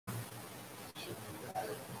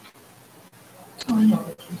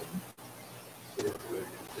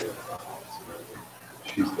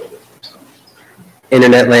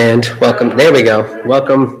Internet land, welcome. There we go.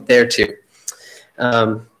 Welcome there too.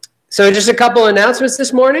 So just a couple announcements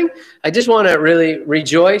this morning. I just want to really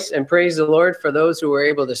rejoice and praise the Lord for those who were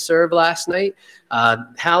able to serve last night.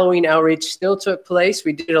 Halloween outreach still took place.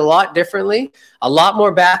 We did it a lot differently, a lot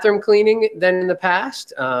more bathroom cleaning than in the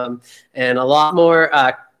past, and a lot more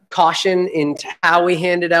caution in how we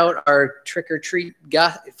handed out our trick-or-treat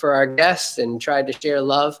for our guests and tried to share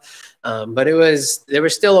love. But there were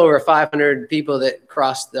still over 500 people that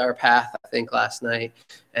crossed our path, I think, last night,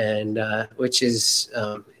 and which is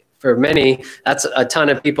for many, that's a ton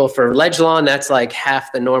of people. For Ledgelawn, that's like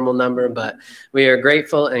half the normal number, but we are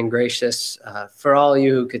grateful and gracious for all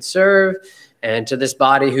you who could serve, and to this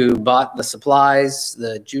body who bought the supplies,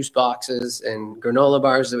 the juice boxes and granola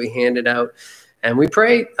bars that we handed out. And we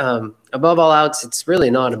pray, above all else, it's really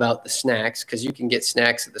not about the snacks, because you can get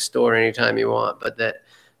snacks at the store anytime you want, but that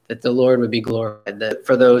the Lord would be glorified, that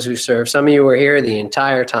for those who serve. Some of you were here the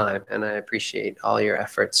entire time, and I appreciate all your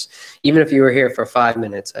efforts. Even if you were here for 5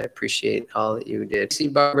 minutes, I appreciate all that you did.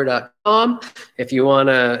 cbarber.com if you want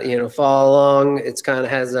to, follow along. It's kind of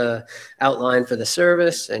has a outline for the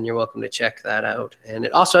service, and you're welcome to check that out. And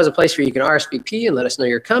it also has a place where you can RSVP and let us know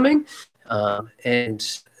you're coming,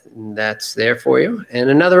 and that's there for you. And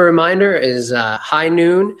another reminder is high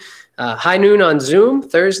noon on Zoom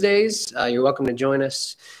Thursdays. You're welcome to join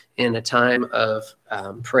us in a time of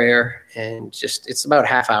prayer, and it's about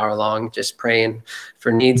half hour long, just praying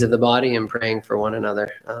for needs of the body and praying for one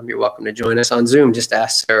another. You're welcome to join us on Zoom. Just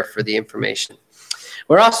ask Sarah for the information.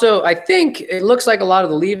 We're also, I think it looks like a lot of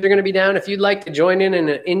the leaves are going to be down. If you'd like to join in an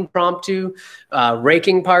impromptu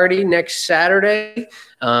raking party next Saturday,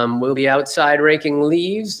 we'll be outside raking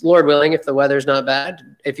leaves, Lord willing, if the weather's not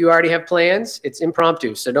bad. If you already have plans, it's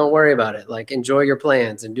impromptu, so don't worry about it. Like, enjoy your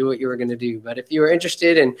plans and do what you were going to do. But if you are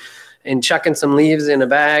interested in chucking some leaves in a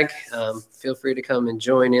bag, feel free to come and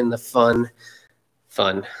join in the fun.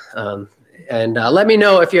 And let me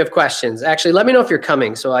know if you have questions. Actually, let me know if you're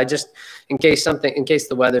coming. So in case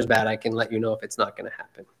the weather's bad, I can let you know if it's not going to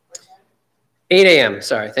happen. 8 a.m.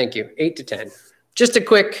 Sorry, thank you. 8 to 10. Just a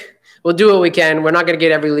quick. We'll do what we can. We're not going to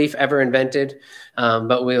get every leaf ever invented,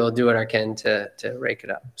 but we'll do what I can to rake it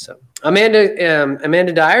up. So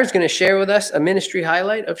Amanda Dyer is going to share with us a ministry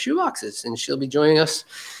highlight of shoeboxes, and she'll be joining us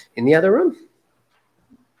in the other room.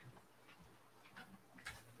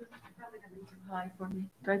 Hi for me.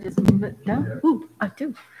 Do I just move it down? Ooh, I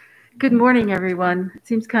do. Good morning, everyone. It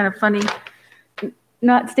seems kind of funny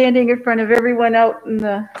not standing in front of everyone out in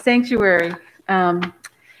the sanctuary.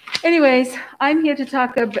 Anyways, I'm here to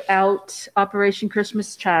talk about Operation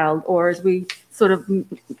Christmas Child, or as we sort of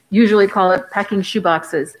usually call it, packing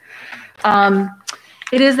shoeboxes.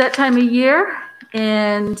 It is that time of year,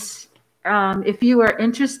 and if you are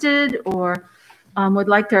interested or would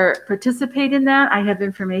like to participate in that, I have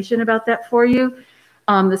information about that for you.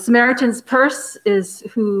 The Samaritan's Purse is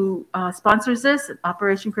who sponsors this,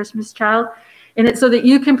 Operation Christmas Child, and it's so that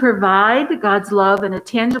you can provide God's love in a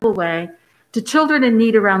tangible way to children in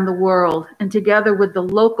need around the world, and together with the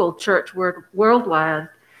local church worldwide,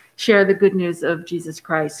 share the good news of Jesus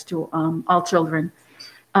Christ to all children.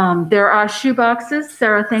 There are shoe boxes.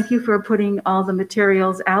 Sarah, thank you for putting all the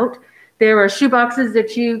materials out. There are shoe boxes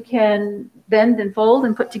that you can bend and fold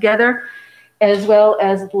and put together, as well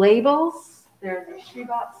as labels. There's a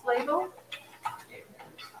shoebox label.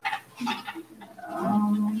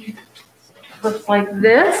 Looks like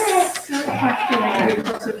this.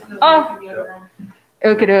 Oh,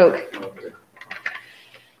 okie-doke.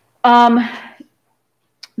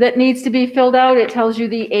 That needs to be filled out. It tells you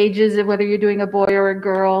the ages of whether you're doing a boy or a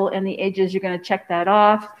girl, and the ages, you're going to check that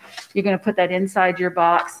off. You're going to put that inside your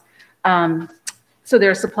box. So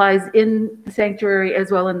there are supplies in the sanctuary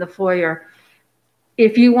as well in the foyer.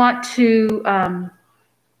 If you want to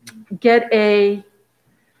get a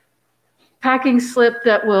packing slip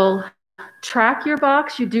that will track your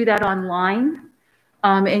box, you do that online,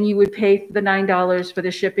 and you would pay the $9 for the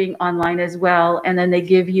shipping online as well, and then they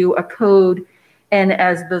give you a code, and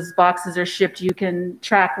as those boxes are shipped, you can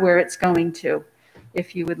track where it's going to,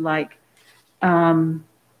 if you would like.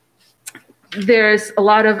 There's a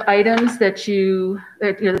lot of items that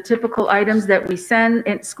the typical items that we send,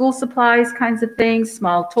 in school supplies kinds of things,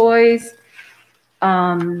 small toys,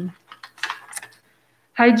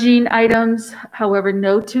 hygiene items, however,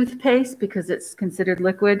 no toothpaste because it's considered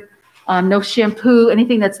liquid. No shampoo,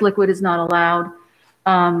 anything that's liquid is not allowed.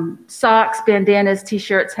 Socks, bandanas,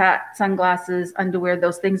 t-shirts, hats, sunglasses, underwear,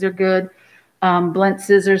 those things are good. Blunt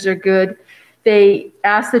scissors are good. They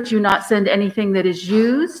ask that you not send anything that is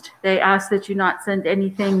used. They ask that you not send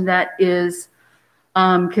anything that is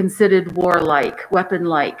considered warlike,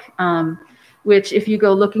 weapon-like, which if you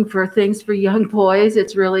go looking for things for young boys,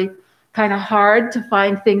 it's really kind of hard to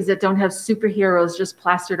find things that don't have superheroes just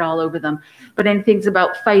plastered all over them. But anything's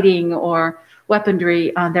about fighting or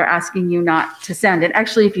weaponry, they're asking you not to send. And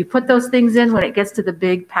actually, if you put those things in, when it gets to the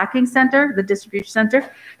big packing center, the distribution center,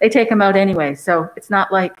 they take them out anyway. So it's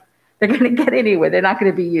not like they're going to get anywhere. They're not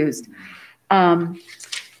going to be used. At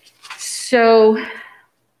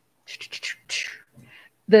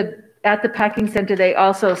the packing center, they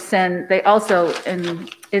also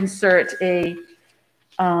insert a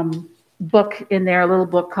book in there, a little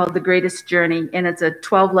book called The Greatest Journey, and it's a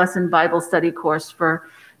 12-lesson Bible study course for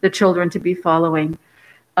the children to be following.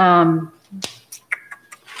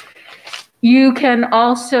 You can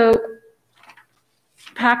also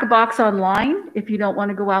pack a box online if you don't want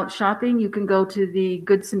to go out shopping. You can go to the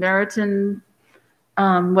Good Samaritan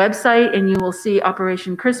website, and you will see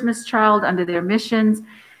Operation Christmas Child under their missions,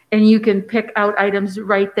 and you can pick out items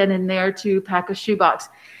right then and there to pack a shoebox.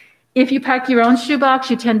 If you pack your own shoebox,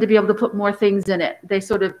 you tend to be able to put more things in it. They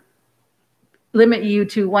sort of limit you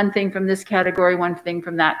to one thing from this category, one thing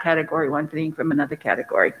from that category, one thing from another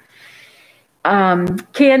category.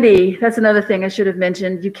 Candy, that's another thing I should have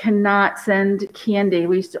mentioned. You cannot send candy.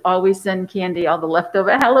 We used to always send candy, all the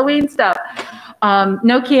leftover Halloween stuff.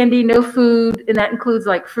 No candy, no food, and that includes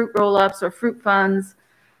like fruit roll-ups or fruit funds.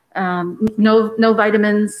 No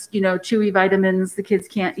vitamins, chewy vitamins. The kids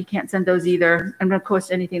you can't send those either. And of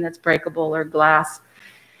course, anything that's breakable or glass.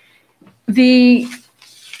 The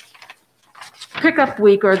pickup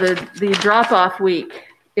week or the drop-off week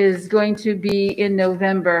is going to be in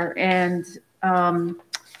November, and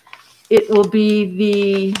it will be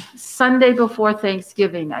the Sunday before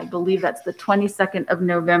Thanksgiving. I believe that's the 22nd of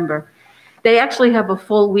November. They actually have a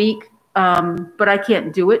full week, but I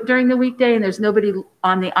can't do it during the weekday, and there's nobody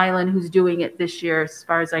on the island who's doing it this year, as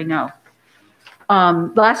far as I know.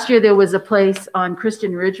 Last year, there was a place on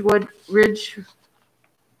Christian Ridge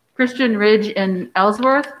in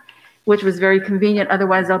Ellsworth, which was very convenient.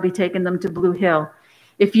 Otherwise, I'll be taking them to Blue Hill.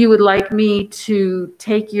 If you would like me to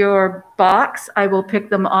take your box, I will pick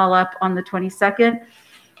them all up on the 22nd.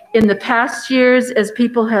 In the past years, as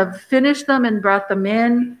people have finished them and brought them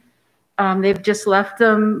in, they've just left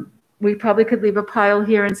them. We probably could leave a pile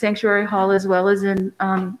here in Sanctuary Hall as well as in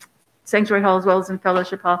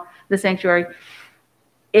Fellowship Hall, the sanctuary.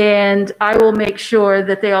 And I will make sure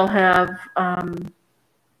that they all have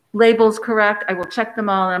labels correct. I will check them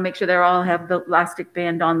all and I'll make sure they all have the elastic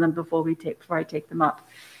band on them before I take them up.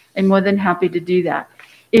 I'm more than happy to do that.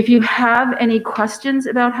 If you have any questions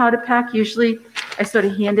about how to pack, usually I sort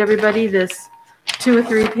of hand everybody this 2 or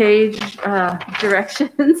 3 page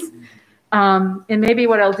directions. And maybe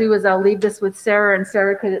what I'll do is I'll leave this with Sarah, and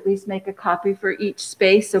Sarah could at least make a copy for each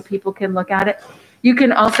space so people can look at it. You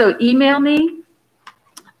can also email me.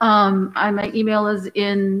 My email is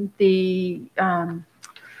in the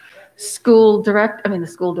school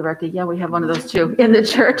directory. Yeah, we have one of those too, in the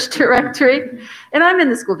church directory. And I'm in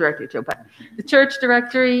the school directory too, but the church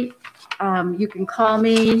directory, you can call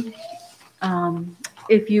me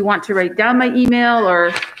if you want to write down my email,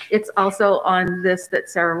 or it's also on this that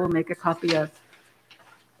Sarah will make a copy of.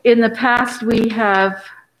 In the past, we have,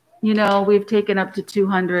 we've taken up to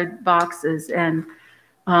 200 boxes, and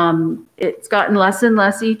it's gotten less and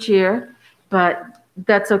less each year, but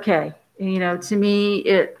that's okay. To me,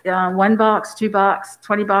 1 box, 2 boxes,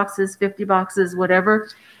 20 boxes, 50 boxes, whatever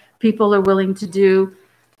people are willing to do,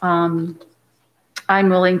 I'm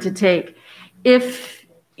willing to take. If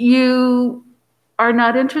you are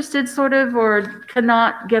not interested or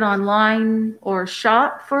cannot get online or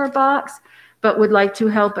shop for a box, but would like to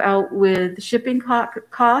help out with shipping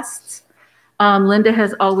costs, Linda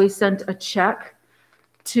has always sent a check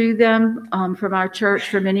to them from our church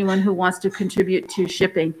from anyone who wants to contribute to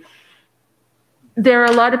shipping. There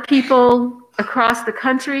are a lot of people across the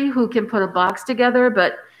country who can put a box together,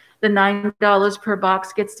 but the $9 per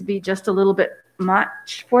box gets to be just a little bit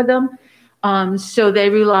much for them. So they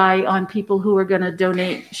rely on people who are going to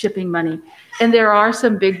donate shipping money. And there are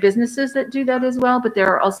some big businesses that do that as well, but there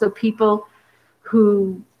are also people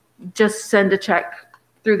who just send a check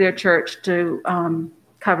through their church to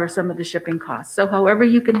cover some of the shipping costs. So however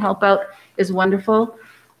you can help out is wonderful.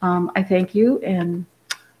 I thank you, and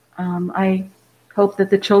I hope that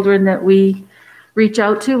the children that we reach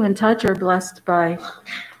out to and touch are blessed by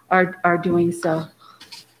our doing so.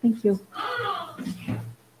 Thank you.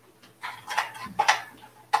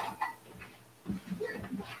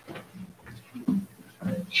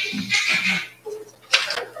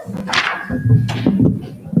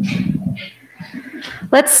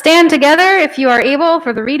 Let's stand together, if you are able,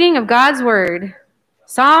 for the reading of God's word.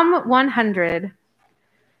 Psalm 100.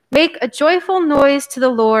 Make a joyful noise to the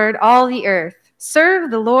Lord, all the earth.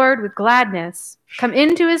 Serve the Lord with gladness. Come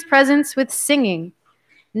into his presence with singing.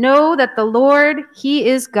 Know that the Lord, he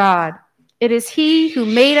is God. It is he who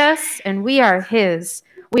made us, and we are his.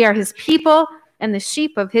 We are his people and the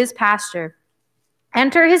sheep of his pasture.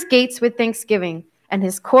 Enter his gates with thanksgiving and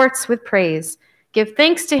his courts with praise. Give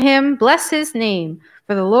thanks to him, bless his name,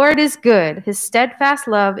 for the Lord is good. His steadfast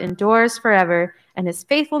love endures forever, and his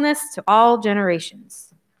faithfulness to all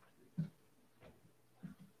generations.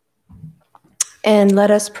 And let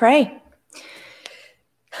us pray.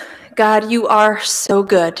 God, you are so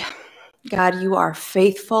good. God, you are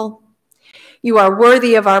faithful. You are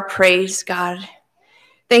worthy of our praise, God.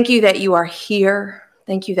 Thank you that you are here.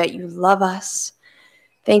 Thank you that you love us.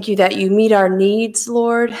 Thank you that you meet our needs,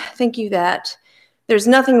 Lord. Thank you that there's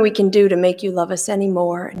nothing we can do to make you love us any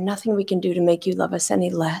more, and nothing we can do to make you love us any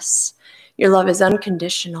less. Your love is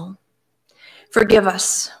unconditional. Forgive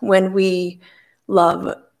us when we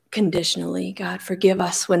love conditionally, God. Forgive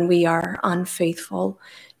us when we are unfaithful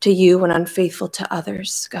to you and unfaithful to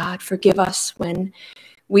others, God. Forgive us when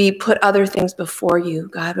we put other things before you,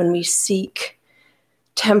 God, when we seek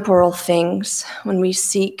temporal things, when we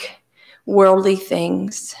seek worldly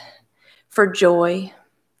things for joy,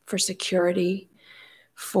 for security,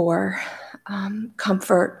 for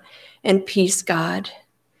comfort and peace, God.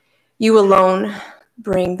 You alone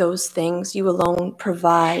bring those things. You alone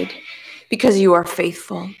provide because you are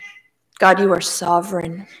faithful. God, you are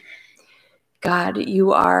sovereign. God,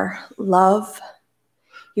 you are love.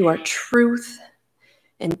 You are truth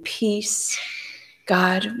and peace.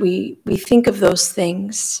 God, we think of those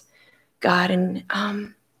things, God,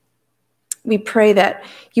 and we pray that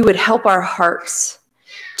you would help our hearts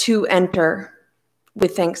to enter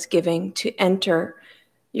with thanksgiving, to enter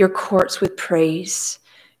your courts with praise.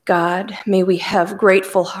 God, may we have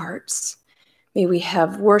grateful hearts. May we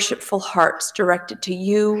have worshipful hearts directed to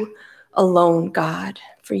you alone, God,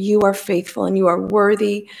 for you are faithful and you are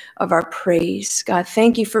worthy of our praise. God,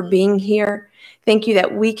 thank you for being here. Thank you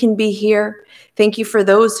that we can be here. Thank you for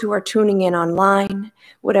those who are tuning in online,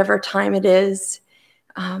 whatever time it is.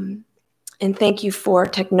 And thank you for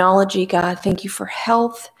technology, God. Thank you for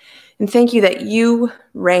health. And thank you that you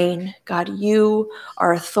reign, God. You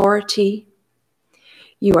are authority.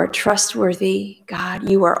 You are trustworthy, God.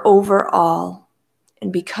 You are over all.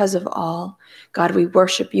 And because of all, God, we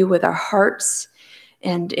worship you with our hearts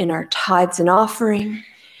and in our tithes and offering.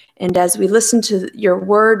 And as we listen to your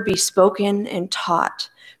word be spoken and taught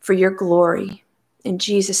for your glory. In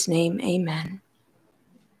Jesus' name, amen.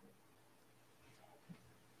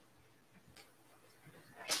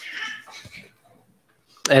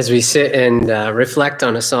 As we sit and reflect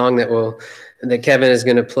on a song that Kevin is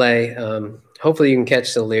going to play, hopefully you can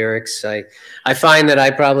catch the lyrics. I find that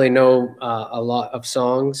I probably know a lot of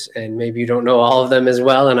songs, and maybe you don't know all of them as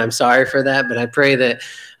well, and I'm sorry for that, but I pray that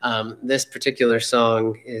this particular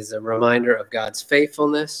song is a reminder of God's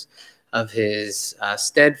faithfulness, of his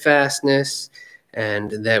steadfastness,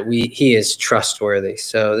 and that he is trustworthy.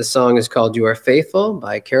 So this song is called You Are Faithful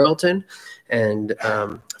by Carrollton, and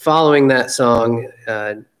following that song,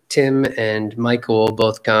 Tim and Michael will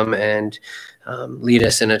both come and lead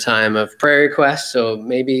us in a time of prayer requests. So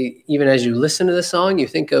maybe even as you listen to the song, you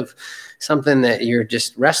think of something that you're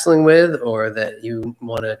just wrestling with or that you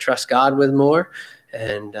want to trust God with more.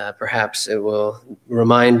 And perhaps it will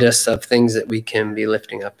remind us of things that we can be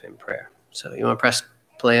lifting up in prayer. So you want to press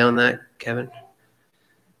play on that, Kevin?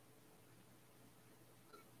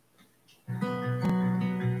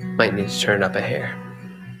 Might need to turn it up a hair.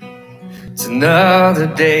 It's another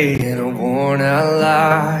day in a worn out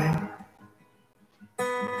life,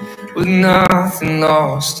 with nothing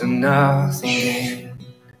lost and nothing gained.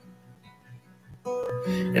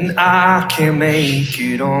 And I can't make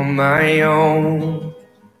it on my own,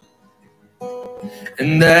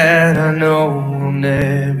 and that I know will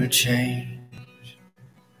never change.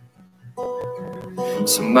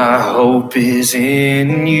 So my hope is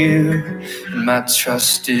in you, and my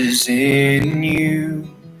trust is in you,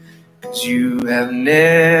 'cause you have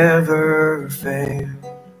never failed.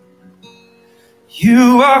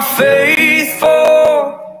 You are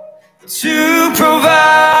faithful to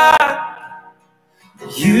provide.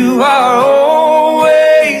 You are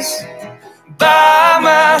always by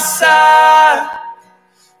my side.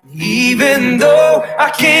 Even though I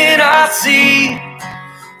cannot see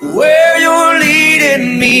where you're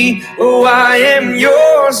leading me, oh, I am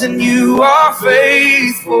yours and you are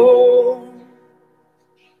faithful.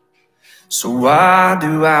 So why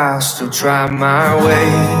do I still try my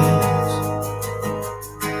ways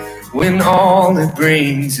when all it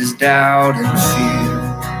brings is doubt and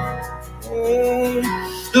fear?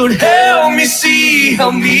 Lord, help me see,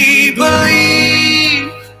 help me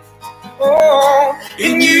believe. Oh,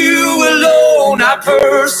 in you alone I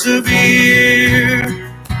persevere.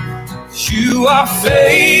 You are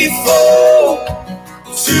faithful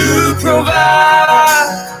to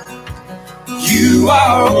provide. You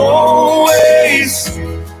are always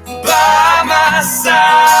by my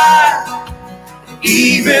side.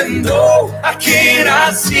 Even though I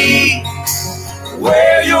cannot see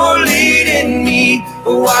where you're leading me,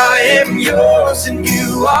 oh, I am yours and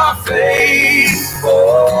you are faithful.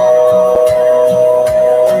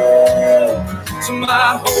 So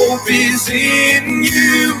my hope is in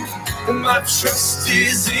you, and my trust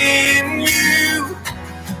is in you,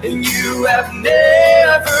 and you have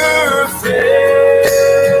never failed,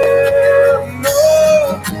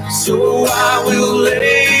 no. So I will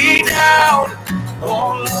lay down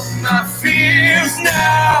all of my fears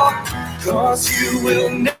now, 'cause you will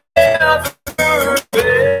never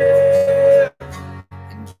fail.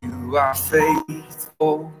 And you are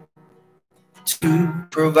faithful to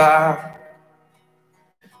provide.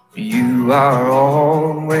 You are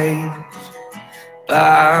always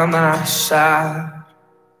by my side.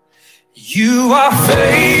 You are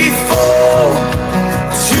faithful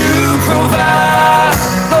to provide,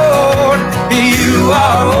 Lord. You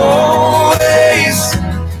are always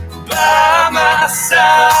by my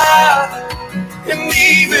side. And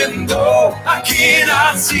even though I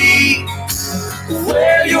cannot see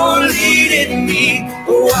where you're leading me,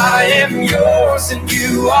 oh, I am yours and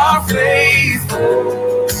you are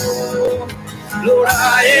faithful. Lord,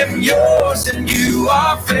 I am yours and you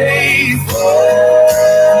are faithful.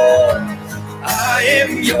 I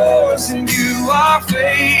am yours and you are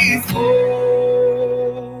faithful.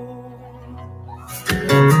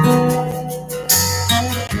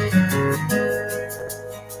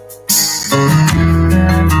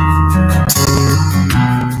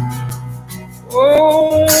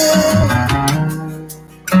 Oh.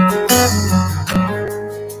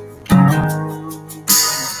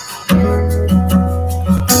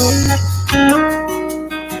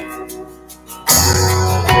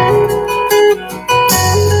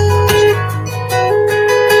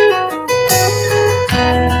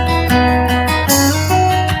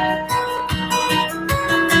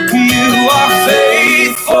 You are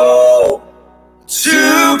faithful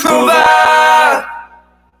to provide.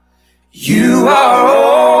 You are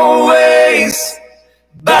always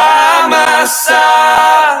by my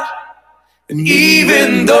side. And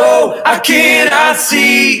even though I cannot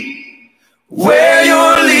see where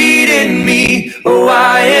you're leading me, oh,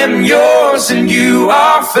 I am yours and you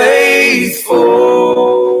are faithful.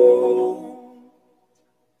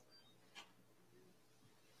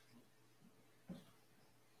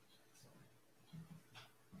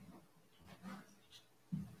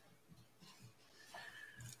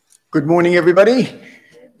 Good morning, everybody,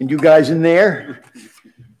 and you guys in there.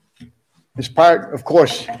 As part, of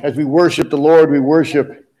course, as we worship the Lord, we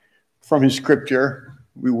worship from His Scripture.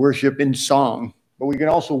 We worship in song, but we can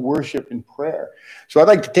also worship in prayer. So I'd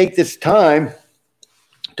like to take this time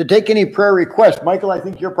to take any prayer requests. Michael, I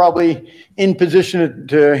think you're probably in position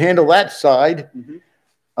to handle that side.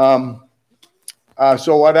 So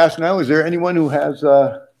I'd ask now, is there anyone who has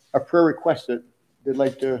a prayer request that they'd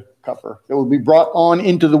like to cover that will be brought on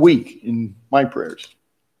into the week in my prayers?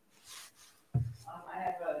 I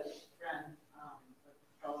have a friend,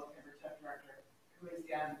 a fellow tech director, who is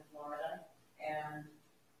down in Florida, and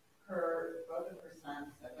both of her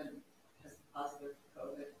sons have been tested positive for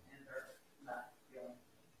COVID, and they're not feeling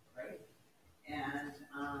great. And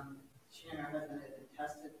she and her husband had been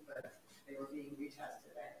tested, but they were being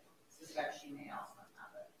retested. I suspect she may also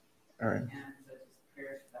have it. All right. And so just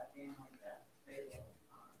prayers for that family that they will.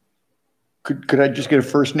 Could I just get a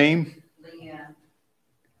first name? Leanne,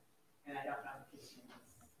 and I don't know his name.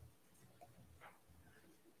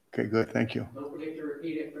 Okay, good. Thank you. Don't forget to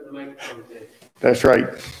repeat it for the microphone. That's right.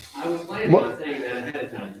 I was planning on saying that ahead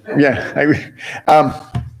of time.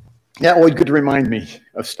 Yeah, always good to remind me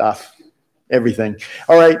of stuff, everything.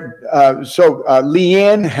 All right. So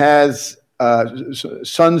Leanne has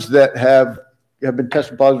sons that have been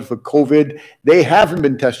tested positive for COVID. They haven't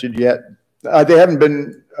been tested yet. They haven't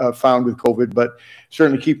been found with COVID, but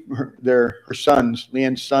certainly keep her sons,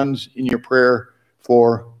 Leanne's sons, in your prayer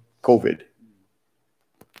for COVID.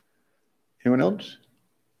 Anyone else?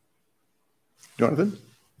 Jonathan?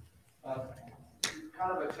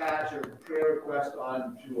 kind of attach a prayer request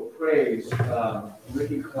on to a praise.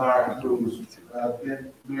 Ricky Clark, who's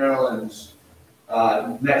been Maryland's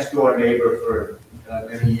next door neighbor for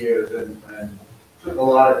many years, and took a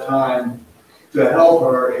lot of time to help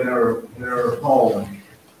her in her home.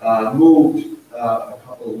 Moved a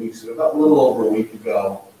couple of weeks ago, a little over a week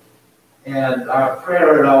ago, and our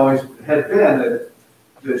prayer had been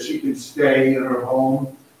that she could stay in her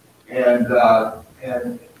home, and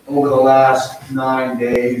over the last 9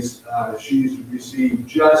 days, she's received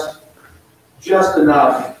just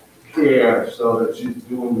enough care so that she's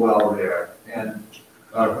doing well there. And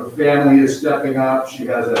her family is stepping up. She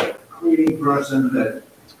has a cleaning person that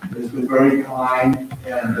has been very kind,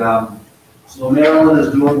 and so Marilyn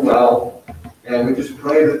is doing well. And we just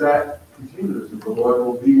pray that continues, that the Lord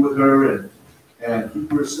will be with her and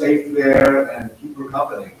keep her safe there and keep her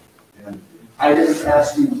company. And I didn't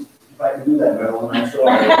ask you if I could do that, Marilyn, I'm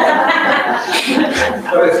sorry.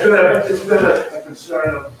 But it's been a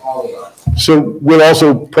concern of all of us. So we'll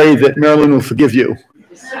also pray that Marilyn will forgive you.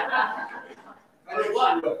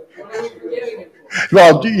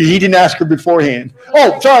 Well, he didn't ask her beforehand.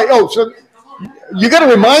 Oh, sorry. Oh, so you got to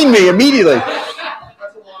remind me immediately.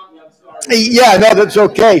 Yeah, no, that's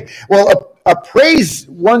okay. Well, a praise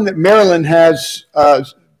one that Marilyn has,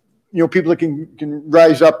 people that can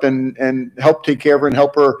rise up and help take care of her and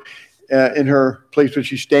help her in her place where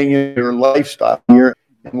she's staying in, her lifestyle here,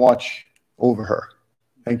 and watch over her.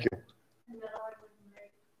 Thank you.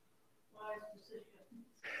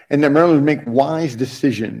 And that Marilyn would make wise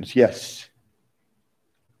decisions. Yes.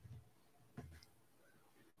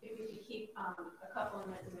 If we could keep a couple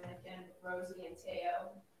in the Dominican, Rosie and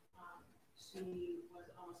Teo. She was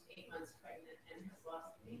almost 8 months pregnant and has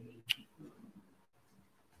lost a baby.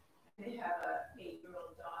 They have an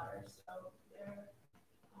 8-year-old daughter, so they're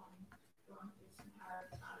going through some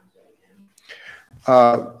hard times right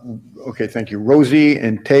now. Okay, thank you. Rosie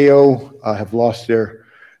and Teo have lost their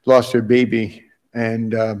baby,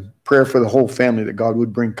 and prayer for the whole family that God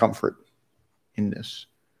would bring comfort in this.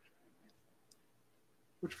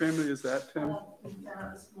 Which family is that, Tim? We found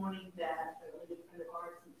out this morning that a lady from the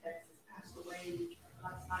Arts in Texas passed away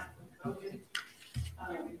last night from COVID.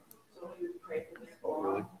 So we would pray for this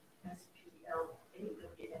for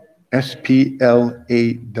SPLAWN.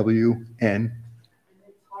 SPLAWN. And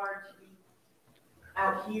it's hard to be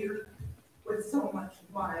out here with so much of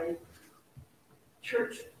my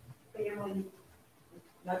church family,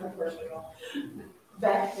 nothing personal,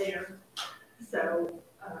 back there. So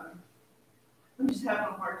I'm just having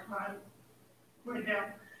a hard time right now.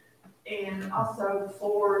 And also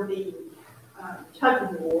for the tug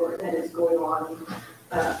of war that is going on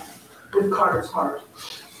with Carter's Heart.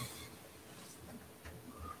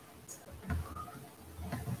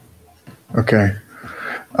 Okay.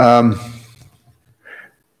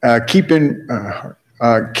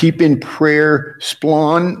 Keep in prayer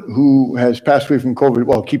Splawn, who has passed away from COVID.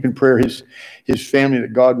 Well, keep in prayer his family,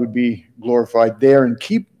 that God would be glorified there, and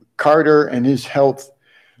keep Carter and his health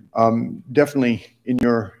definitely in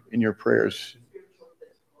your prayers.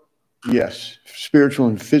 Yes, spiritual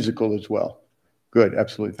and physical as well. Good,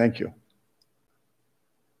 absolutely. Thank you.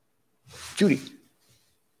 Judy.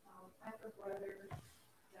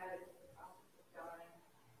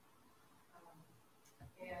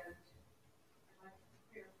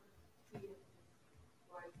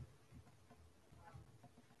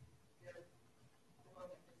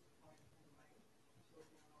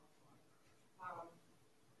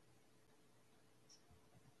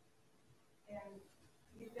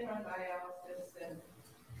 Been on dialysis, and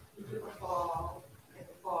he took a fall, and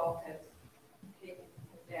the fall has taken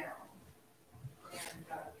him down. And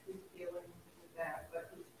he's dealing with that, but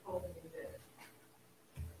he's told me that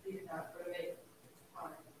he's not going to make it this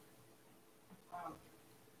time.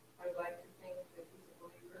 I'd like to think that he's a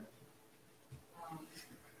believer.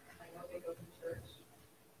 I know they go to church.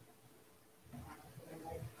 I'd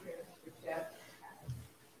like to hear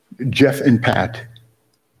for Jeff and Pat.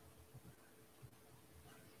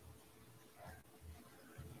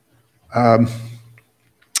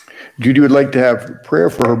 Judy would like to have prayer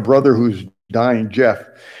for her brother who's dying, Jeff,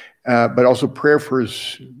 but also prayer for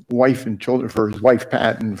his wife and children, for his wife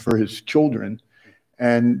Pat, and for his children,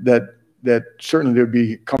 and that certainly there would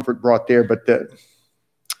be comfort brought there, but that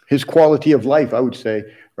his quality of life, I would say,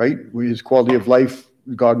 right, his quality of life,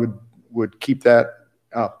 God would keep that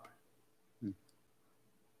up.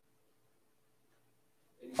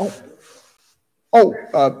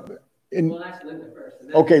 We'll ask Linda first.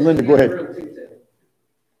 Okay, Linda, go ahead.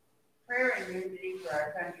 prayer and unity for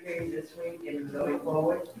our country this week and going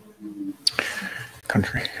forward.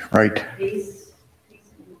 Country, right. Peace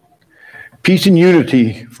peace and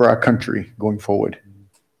unity for our country going forward.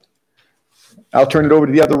 I'll turn it over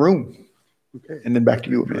to the other room. Okay. And then back to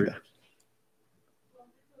you, Amanda.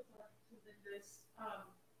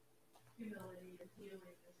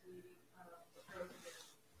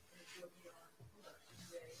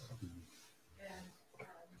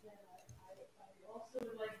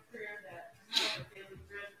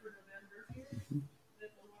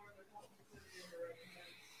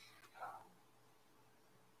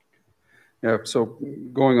 Yeah, so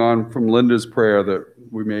going on from Linda's prayer that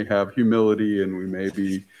we may have humility and we may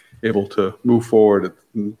be able to move forward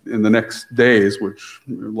in the next days, which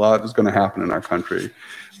a lot is going to happen in our country,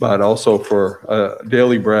 but also for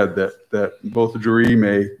daily bread that both Jeree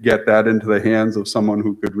may get that into the hands of someone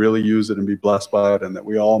who could really use it and be blessed by it, and that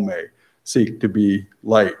we all may seek to be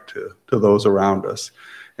light to those around us.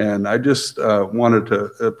 And I just wanted to,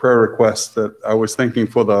 a prayer request that I was thinking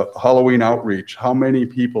for the Halloween outreach. How many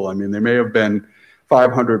people, I mean, there may have been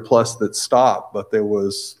 500 plus that stopped, but there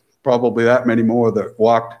was probably that many more that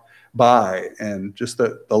walked by, and just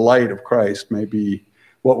the light of Christ may be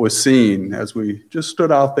what was seen as we just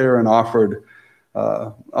stood out there and offered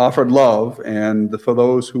love. And for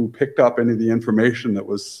those who picked up any of the information that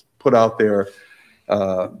was put out there,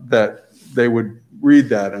 that they would read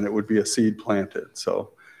that and it would be a seed planted.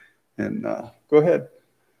 So, and go ahead.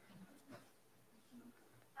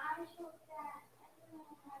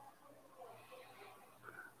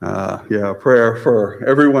 Yeah, prayer for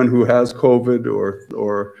everyone who has COVID,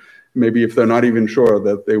 or maybe if they're not even sure,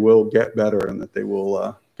 that they will get better and that they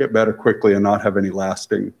will get better quickly and not have any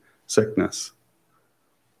lasting sickness.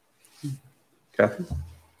 Kathy?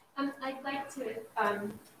 I'd like to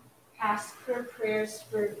ask for prayers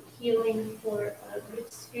for healing for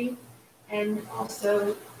Luke and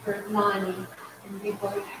also for Lonnie, and they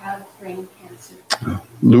both have brain cancer.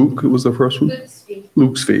 Luke was the first one?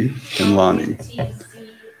 Luke's fee and Lonnie.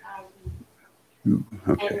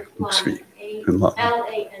 Okay, Luke's fee and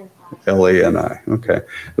Lonnie. L-A-N-I. Okay.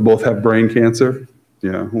 They both have brain cancer.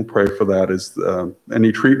 Yeah, we'll pray for that as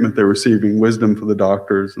any treatment they're receiving, wisdom for the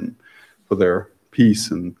doctors and for their peace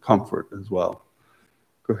and comfort as well.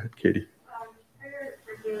 Go ahead, Katie. Prayer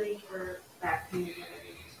for healing for back pain.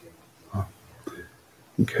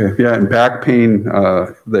 Okay, yeah, and back pain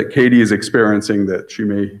that Katie is experiencing, that she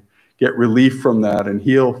may get relief from that and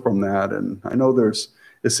heal from that. And I know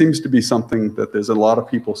it seems to be something that there's a lot of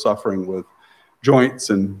people suffering with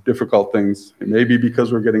joints and difficult things. It may be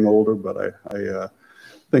because we're getting older, but I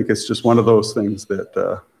think it's just one of those things that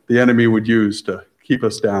the enemy would use to keep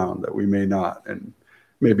us down, that we may not, and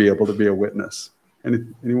may be able to be a witness.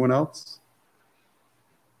 Anyone else?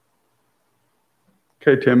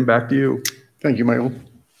 Okay, Tim, back to you. Thank you, Michael.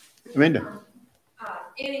 Amanda.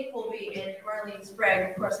 Annie Colby and Marlene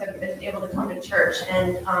Sprague, of course, have been able to come to church,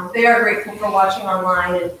 and they are grateful for watching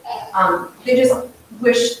online, and they just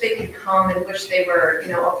wish they could come and wish they were,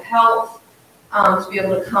 of help to be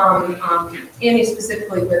able to come. Annie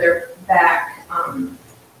specifically with her back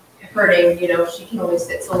hurting, she can only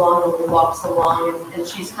sit so long and only walk so long, and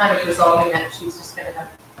she's kind of resolving that she's just going to have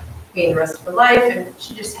pain the rest of her life, and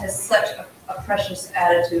she just has such a precious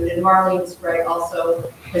attitude. And Marlene Sprague also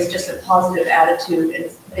has just a positive attitude, and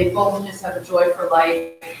they both just have a joy for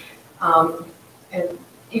life. And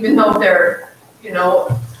even though they're,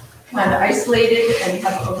 kind of isolated and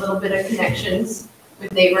have a little bit of connections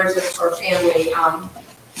with neighbors or family, I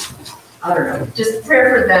don't know, just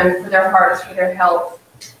prayer for them, for their hearts, for their health,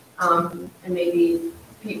 and maybe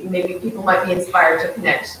people might be inspired to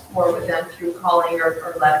connect more with them through calling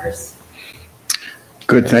or letters.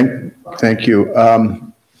 Good, thank you.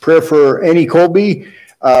 Prayer for Annie Colby.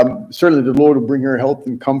 Certainly the Lord will bring her health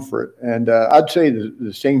and comfort. And I'd say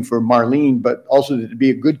the same for Marlene, but also that to be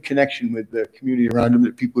a good connection with the community around them,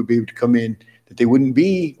 that people would be able to come in, that they wouldn't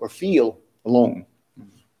be or feel alone.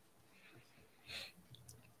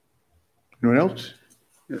 Anyone else?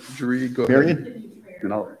 Yeah, Jeree, go ahead. Marion?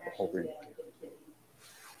 And I'll read.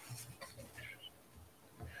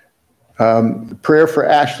 Prayer for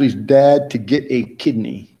Ashley's dad to get a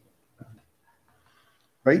kidney.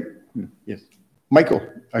 Right? Yes. Michael,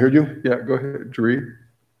 I heard you. Yeah, go ahead, Jeree.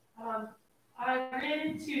 I ran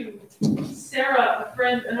into Sarah,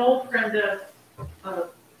 an old friend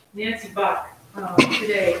of Nancy Buck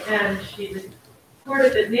today, and she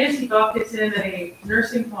reported that Nancy Buck is in a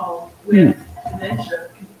nursing home with dementia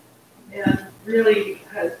and really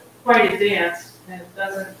has quite advanced and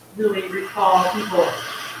doesn't really recall people.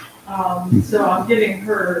 So I'm giving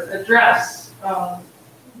her address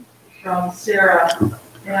from Sarah,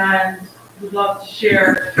 and would love to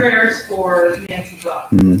share prayers for Nancy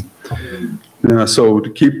Buck. And So to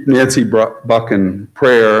keep Nancy Buck in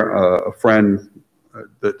prayer, a friend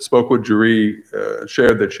that spoke with Jeree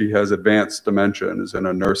shared that she has advanced dementia and is in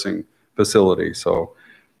a nursing facility. So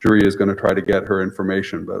Jeree is going to try to get her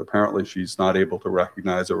information, but apparently she's not able to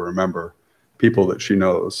recognize or remember people that she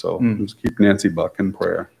knows. So just keep Nancy Buck in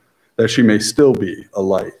prayer, that she may still be a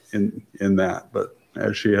light in that, but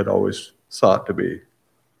as she had always sought to be.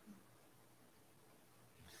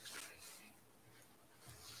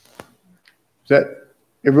 Is that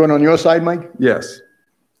everyone on your side, Mike? Yes.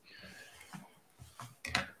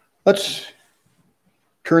 Let's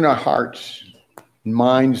turn our hearts and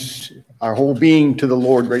minds, our whole being to the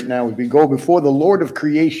Lord right now as we go before the Lord of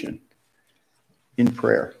creation in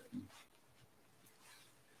prayer.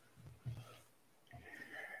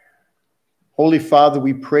 Holy Father,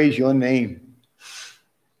 we praise your name.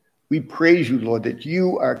 We praise you, Lord, that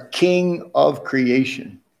you are King of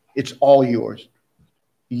creation. It's all yours.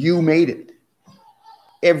 You made it.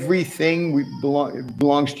 Everything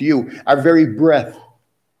belongs to you. Our very breath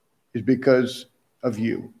is because of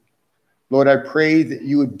you. Lord, I pray that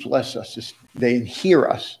you would bless us this day and hear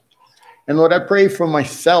us. And Lord, I pray for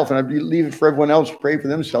myself, and I believe it for everyone else to pray for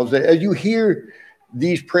themselves, that as you hear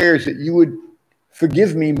these prayers, that you would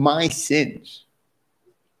forgive me my sins.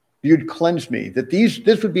 You'd cleanse me. That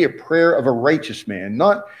this would be a prayer of a righteous man,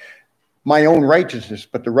 not my own righteousness,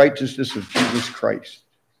 but the righteousness of Jesus Christ.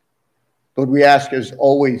 Lord, we ask as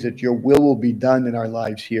always that your will be done in our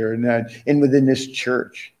lives here and within this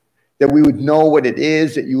church. That we would know what it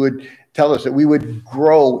is, that you would tell us, that we would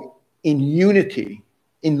grow in unity,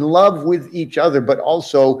 in love with each other, but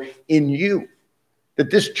also in you.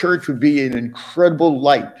 That this church would be an incredible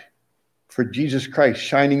light for Jesus Christ,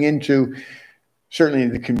 shining into certainly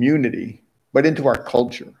the community, but into our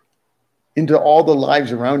culture, into all the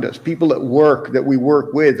lives around us, people at work that we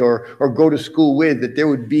work with or go to school with, that there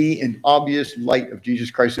would be an obvious light of Jesus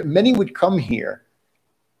Christ, that many would come here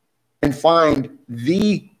and find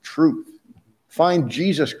the truth, find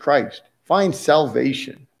Jesus Christ, find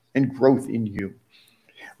salvation and growth in you.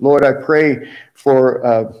 Lord, I pray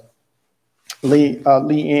for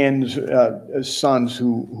Leanne's sons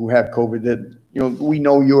who have COVID, that we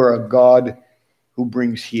know you're a God who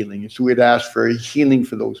brings healing. And so we'd ask for healing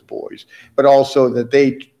for those boys, but also that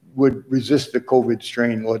they would resist the COVID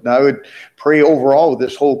strain, Lord. And I would pray overall with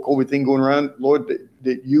this whole COVID thing going around, Lord,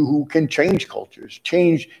 that you who can change cultures,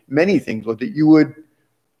 change many things, Lord, that you would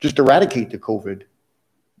just eradicate the COVID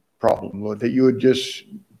problem, Lord, that you would just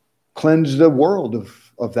cleanse the world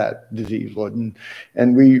of that disease, Lord.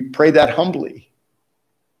 And we pray that humbly,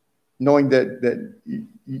 knowing that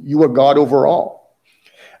you are God over all.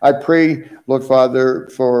 I pray, Lord Father,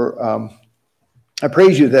 for I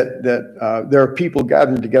praise you that there are people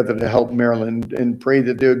gathering together to help Maryland, and pray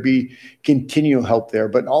that there would be continual help there.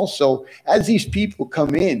 But also, as these people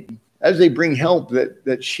come in, as they bring help,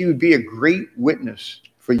 that she would be a great witness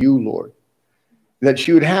for you, Lord. That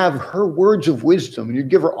she would have her words of wisdom, and you'd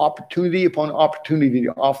give her opportunity upon opportunity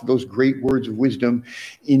to offer those great words of wisdom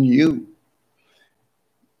in you.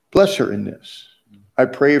 Bless her in this. I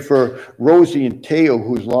pray for Rosie and Teo,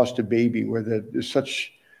 who has lost a baby, where there's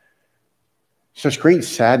such great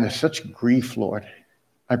sadness, such grief, Lord.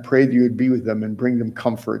 I pray that you would be with them and bring them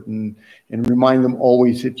comfort and remind them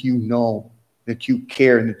always that you know, that you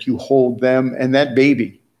care, and that you hold them and that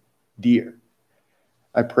baby dear.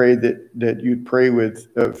 I pray that you'd pray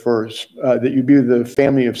with that you'd be with the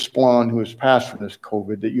family of Splon who has passed from this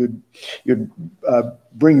COVID, that you'd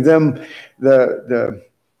bring them the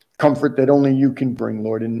comfort that only you can bring,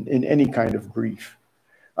 Lord, in any kind of grief.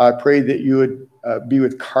 I pray that you would be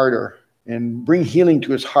with Carter and bring healing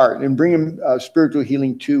to his heart, and bring him spiritual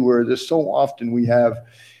healing too, where there's so often we have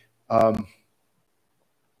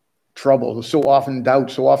trouble, so often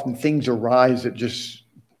doubt, so often things arise that just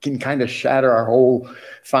can kind of shatter our whole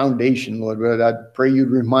foundation, Lord. But I pray you'd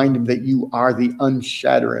remind him that you are the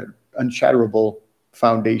unshatterable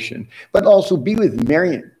foundation. But also be with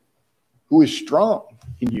Marion, who is strong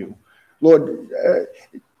in you. Lord,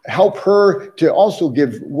 help her to also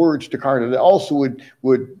give words to Carter that also would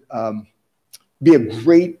be a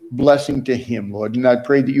great blessing to him, Lord. And I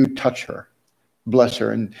pray that you touch her, bless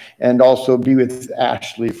her, and also be with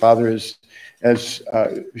Ashley, Father, as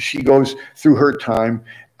she goes through her time,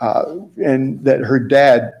 and that her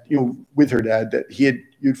dad, with her dad, that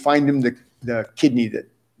you'd find him the kidney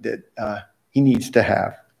that he needs to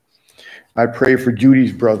have. I pray for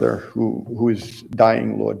Judy's brother who is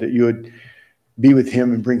dying, Lord, that you would be with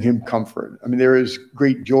him and bring him comfort. I mean, there is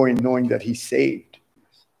great joy in knowing that he's saved,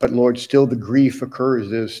 but Lord, still the grief occurs.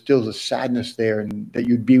 There's still the sadness there, and that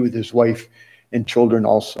you'd be with his wife and children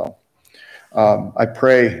also. I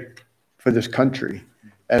pray for this country,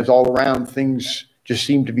 as all around things just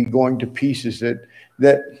seem to be going to pieces,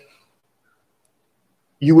 that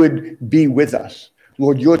you would be with us.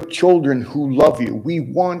 Lord, your children who love you, we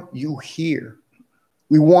want you here.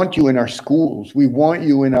 We want you in our schools. We want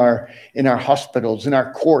you in our hospitals, in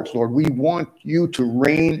our courts, Lord. We want you to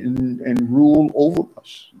reign and rule over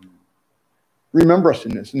us. Remember us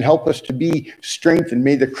in this and help us to be strengthened.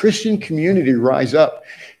 May the Christian community rise up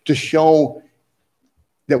to show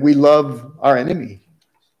that we love our enemy,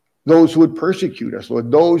 those who would persecute us,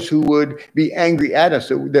 Lord, those who would be angry at us,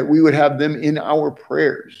 that we would have them in our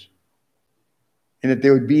prayers, and that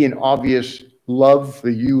there would be an obvious love for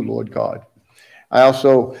you, Lord God. I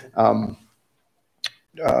also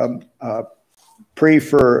pray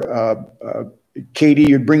for Katie.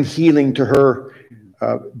 You'd bring healing to her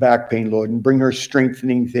back pain, Lord, and bring her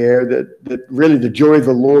strengthening there, that really the joy of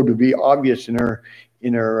the Lord would be obvious in her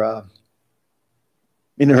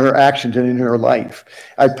actions and in her life.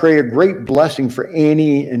 I pray a great blessing for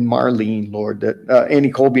Annie and Marlene, Lord, that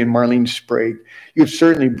Annie Colby and Marlene Sprague, you'd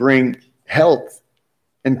certainly bring health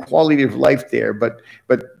and quality of life there, but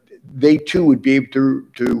they too would be able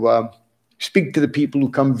to speak to the people who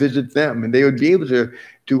come visit them, and they would be able to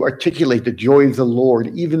articulate the joy of the Lord,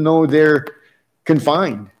 even though they're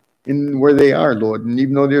confined in where they are, Lord, and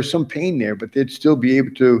even though there's some pain there, but they'd still be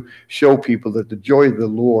able to show people that the joy of the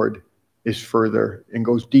Lord is further and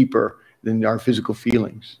goes deeper than our physical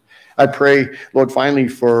feelings. I pray, Lord, finally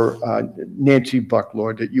for Nancy Buck,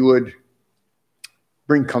 Lord, that you would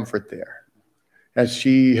bring comfort there, as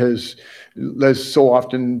she has, as so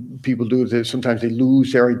often people do, that sometimes they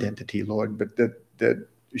lose their identity, Lord, but that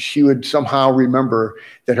she would somehow remember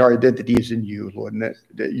that her identity is in you, Lord, and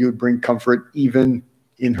that you would bring comfort even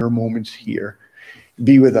in her moments here.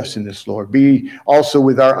 Be with us in this, Lord. Be also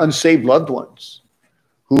with our unsaved loved ones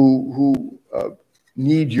who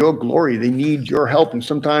need your glory. They need your help, and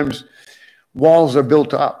sometimes walls are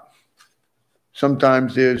built up.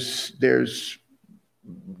 Sometimes they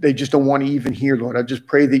just don't want to even hear, Lord. I just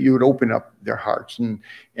pray that you would open up their hearts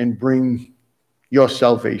and bring your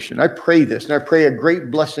salvation. I pray this, and I pray a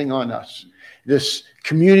great blessing on us, this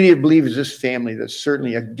community of believers, this family, that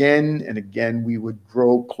certainly again and again we would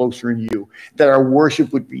grow closer in you, that our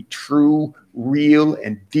worship would be true, real,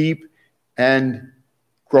 and deep, and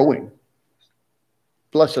growing.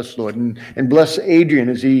 Bless us, Lord, and bless Adrian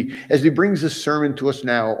as he brings this sermon to us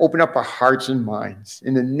now. Open up our hearts and minds.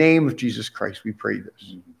 In the name of Jesus Christ, we pray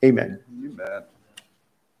this. Amen. Amen.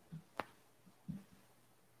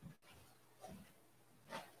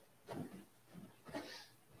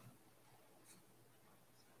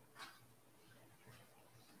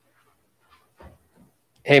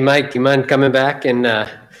 Hey, Mike, you mind coming back and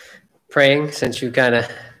praying, since you kind of,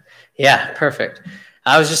 yeah, perfect.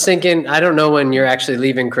 I was just thinking, I don't know when you're actually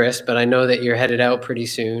leaving, Chris, but I know that you're headed out pretty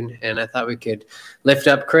soon. And I thought we could lift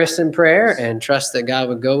up Chris in prayer and trust that God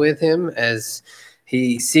would go with him as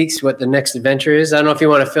he seeks what the next adventure is. I don't know if you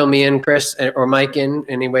want to fill me in, Chris, or Mike, in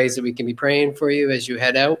any ways that we can be praying for you as you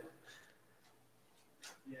head out.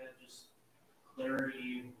 Yeah, just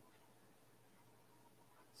clarity,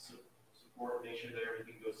 support, make sure that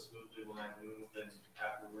everything goes smoothly when I move, and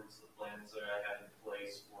afterwards the plans that I have in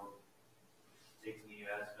place for taking the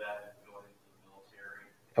ASVAB and going into the military.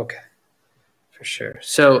 Okay, for sure.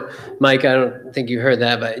 So, Mike, I don't think you heard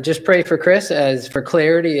that, but just pray for Chris for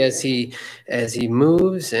clarity as he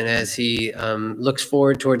moves and as he looks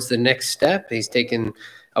forward towards the next step. He's taken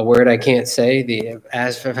a word I can't say, the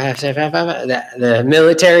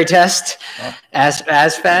military test,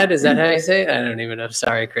 ASFAD. Is that how you say it? I don't even know.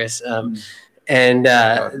 Sorry, Chris. And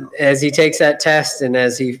as he takes that test and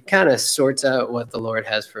as he kind of sorts out what the Lord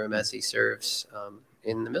has for him as he serves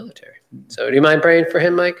in the military. So do you mind praying for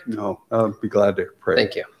him, Mike? No, I'll be glad to pray.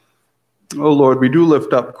 Thank you. Oh, Lord, we do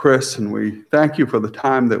lift up Chris, and we thank you for the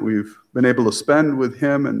time that we've been able to spend with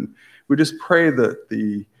him. And we just pray that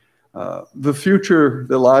the future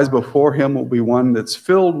that lies before him will be one that's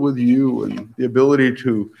filled with you and the ability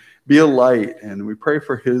to be a light. And we pray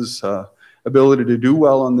for his ability to do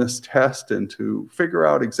well on this test and to figure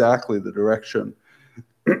out exactly the direction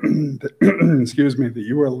excuse me, that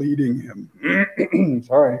you are leading him.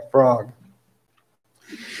 Sorry, frog.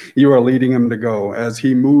 You are leading him to go as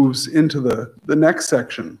he moves into the next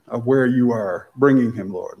section of where you are bringing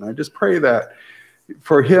him, Lord. And I just pray that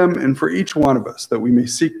for him and for each one of us, that we may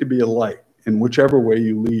seek to be a light in whichever way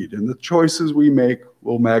you lead. And the choices we make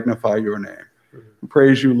will magnify your name. We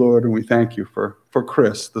praise you, Lord, and we thank you for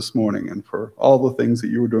Chris this morning and for all the things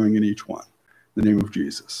that you are doing in each one. In the name of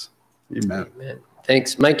Jesus. Amen. Amen.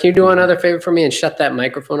 Thanks. Mike, can you do another favor for me and shut that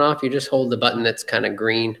microphone off? You just hold the button that's kind of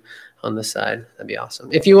green on the side. That'd be awesome.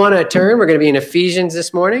 If you want to turn, we're going to be in Ephesians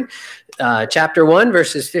this morning, chapter 1,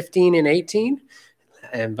 verses 15 and 18.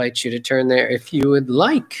 I invite you to turn there if you would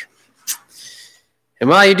like. And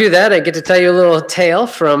while you do that, I get to tell you a little tale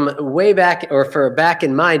from way back, or for back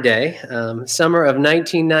in my day, summer of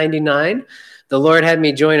 1999. The Lord had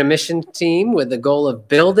me join a mission team with the goal of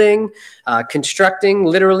building, constructing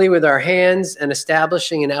literally with our hands, and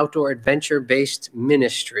establishing an outdoor adventure-based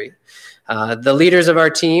ministry. The leaders of our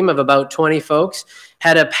team of about 20 folks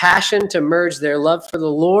had a passion to merge their love for the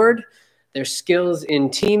Lord, their skills in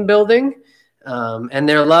team building, and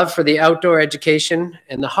their love for the outdoor education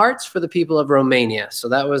and the hearts for the people of Romania. So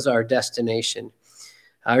that was our destination.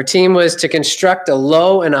 Our team was to construct a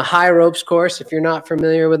low and a high ropes course. If you're not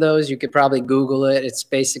familiar with those, you could probably Google it. It's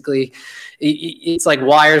basically, it's like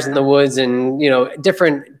wires in the woods and, you know,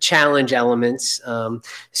 different challenge elements.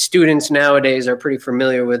 Students nowadays are pretty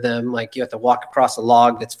familiar with them. Like you have to walk across a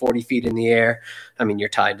log that's 40 feet in the air. I mean, you're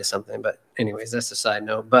tied to something, but anyways, that's a side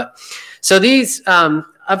note. But so these,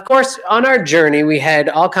 of course, on our journey, we had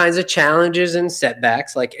all kinds of challenges and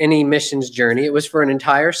setbacks, like any missions journey. It was for an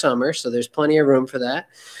entire summer, so there's plenty of room for that.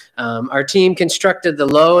 Our team constructed the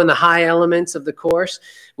low and the high elements of the course.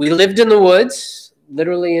 We lived in the woods,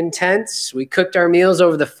 literally in tents. We cooked our meals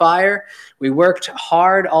over the fire. We worked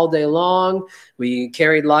hard all day long. We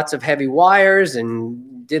carried lots of heavy wires and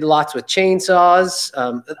did lots with chainsaws.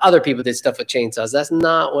 Other people did stuff with chainsaws. That's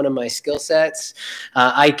not one of my skill sets.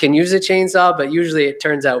 I can use a chainsaw, but usually it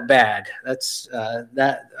turns out bad. That's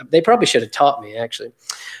that they probably should have taught me, actually.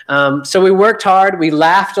 So we worked hard. We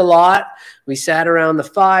laughed a lot. We sat around the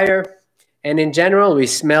fire. And in general, we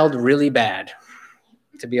smelled really bad,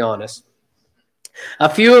 to be honest. A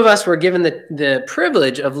few of us were given the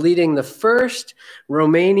privilege of leading the first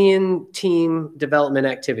Romanian team development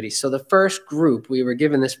activity. So the first group, we were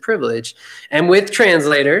given this privilege. And with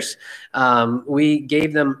translators, we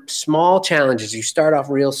gave them small challenges. You start off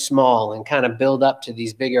real small and kind of build up to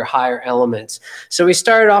these bigger, higher elements. So we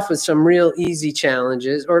started off with some real easy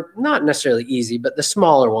challenges, or not necessarily easy, but the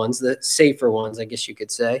smaller ones, the safer ones, I guess you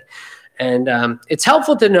could say. And it's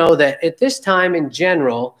helpful to know that at this time in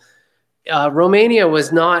general, Romania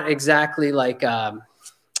was not exactly like,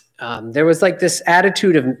 there was like this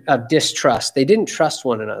attitude of distrust. They didn't trust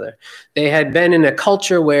one another. They had been in a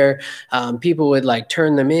culture where people would like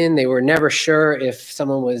turn them in. They were never sure if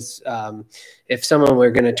someone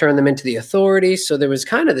were going to turn them into the authorities. So there was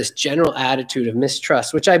kind of this general attitude of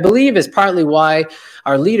mistrust, which I believe is partly why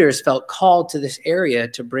our leaders felt called to this area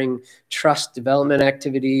to bring trust development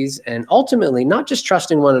activities and ultimately not just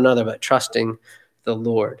trusting one another, but trusting the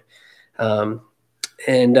Lord.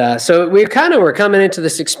 So we kind of were coming into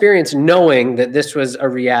this experience knowing that this was a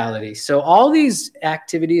reality. So all these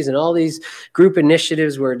activities and all these group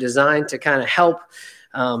initiatives were designed to kind of help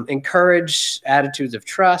encourage attitudes of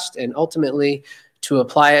trust and ultimately to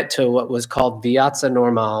apply it to what was called viața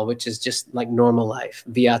normal, which is just like normal life.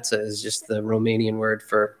 Viața is just the Romanian word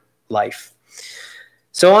for life.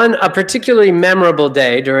 So on a particularly memorable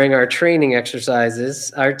day during our training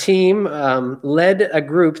exercises, our team led a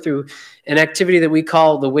group through an activity that we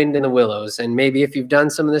call the wind in the willows. And maybe if you've done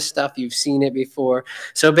some of this stuff, you've seen it before.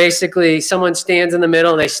 So basically someone stands in the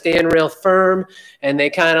middle, they stand real firm, and they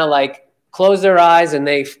kind of like close their eyes and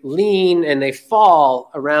they lean and they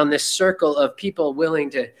fall around this circle of people willing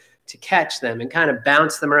to catch them and kind of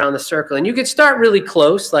bounce them around the circle. And you could start really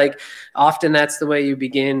close. Like often that's the way you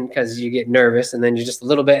begin because you get nervous and then you just a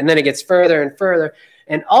little bit and then it gets further and further.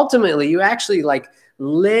 And ultimately you actually like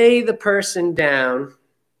lay the person down,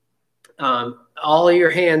 all of your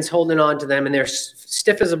hands holding on to them and they're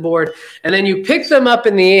stiff as a board. And then you pick them up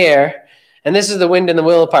in the air. And this is the wind and the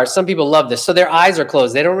willow part. Some people love this. So their eyes are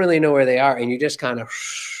closed. They don't really know where they are. And you just kind of...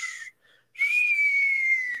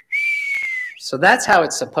 So that's how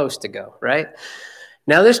it's supposed to go, right?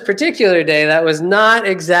 Now, this particular day, that was not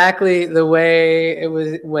exactly the way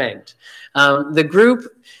it went. The group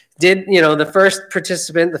did, you know, the first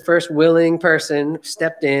participant, the first willing person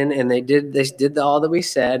stepped in and they did all that we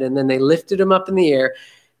said. And then they lifted them up in the air.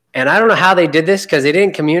 And I don't know how they did this because they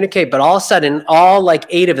didn't communicate, but all of a sudden, all like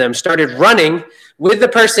 8 of them started running with the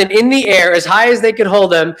person in the air as high as they could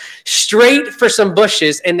hold them straight for some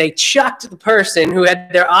bushes. And they chucked the person who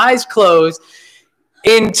had their eyes closed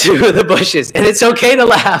into the bushes. And it's okay to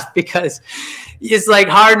laugh because it's like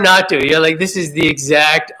hard not to. You're like, this is the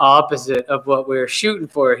exact opposite of what we're shooting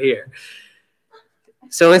for here.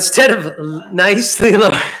 So instead of nicely,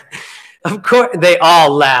 of course, they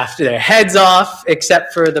all laughed their heads off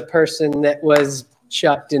except for the person that was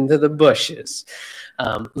chucked into the bushes.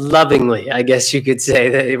 Lovingly, I guess you could say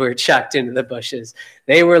that they were chucked into the bushes.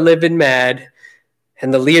 They were living mad.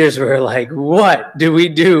 And the leaders were like, what do we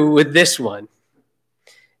do with this one?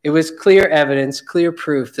 It was clear evidence, clear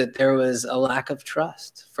proof that there was a lack of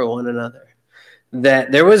trust for one another,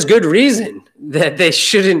 that there was good reason that they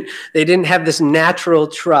didn't have this natural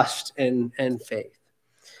trust and faith.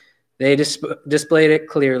 They displayed it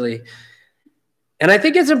clearly. And I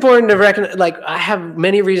think it's important to recognize, like, I have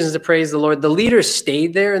many reasons to praise the Lord. The leaders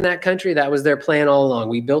stayed there in that country. That was their plan all along.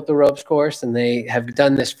 We built the ropes course, and they have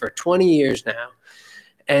done this for 20 years now.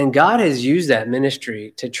 And God has used that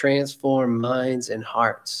ministry to transform minds and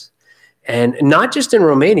hearts. And not just in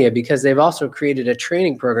Romania, because they've also created a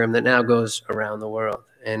training program that now goes around the world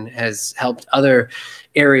and has helped other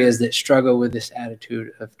areas that struggle with this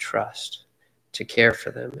attitude of trust to care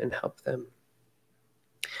for them and help them.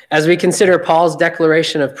 As we consider Paul's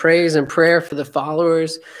declaration of praise and prayer for the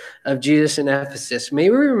followers of Jesus in Ephesus, may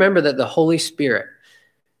we remember that the Holy Spirit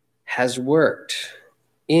has worked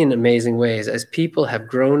in amazing ways as people have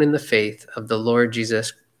grown in the faith of the Lord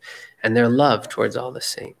Jesus and their love towards all the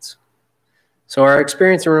saints. So our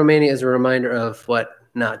experience in Romania is a reminder of what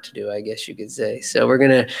not to do, I guess you could say. So we're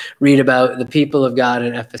going to read about the people of God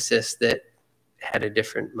in Ephesus that had a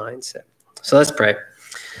different mindset. So let's pray.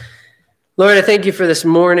 Lord, I thank you for this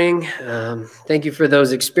morning. Thank you for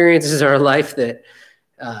those experiences in our life that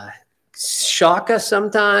shock us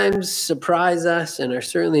sometimes, surprise us, and are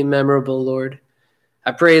certainly memorable, Lord.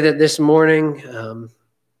 I pray that this morning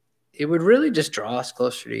it would really just draw us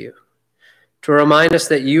closer to you, to remind us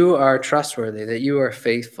that you are trustworthy, that you are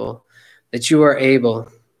faithful, that you are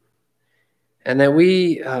able, and that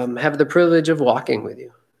we have the privilege of walking with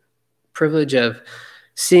you, privilege of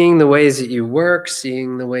seeing the ways that you work,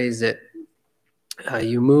 seeing the ways that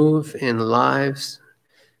you move in lives,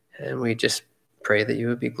 and we just pray that you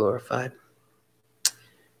would be glorified.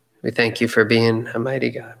 We thank you for being a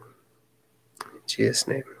mighty God. In Jesus'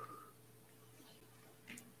 name.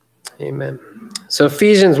 Amen. So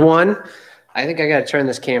Ephesians 1, I think I got to turn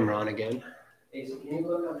this camera on again. Jason, can you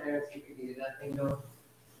look up there and see if you can get that thing going?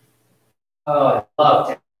 Oh, I love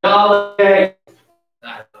technology.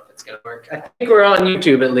 I don't know if it's going to work. I think we're on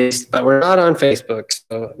YouTube at least, but we're not on Facebook,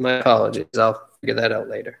 so my apologies. I'll figure that out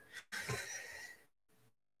later.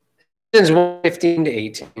 Ephesians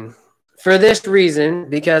 1:15-18. For this reason,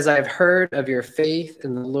 because I've heard of your faith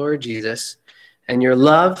in the Lord Jesus and your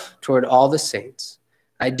love toward all the saints,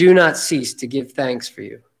 I do not cease to give thanks for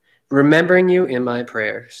you, remembering you in my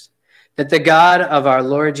prayers, that the God of our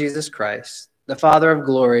Lord Jesus Christ, the Father of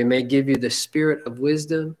glory, may give you the spirit of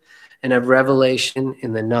wisdom and of revelation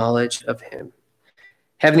in the knowledge of him.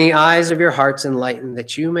 Having the eyes of your hearts enlightened,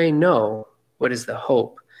 that you may know what is the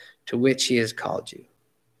hope to which he has called you.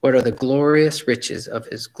 What are the glorious riches of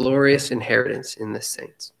his glorious inheritance in the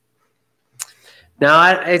saints?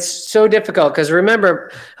 Now, it's so difficult because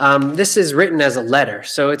remember, this is written as a letter,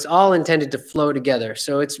 so it's all intended to flow together.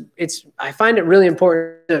 So I find it really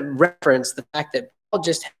important to reference the fact that Paul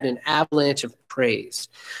just had an avalanche of praise.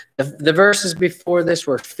 The verses before this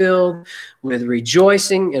were filled with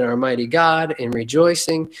rejoicing in our mighty God and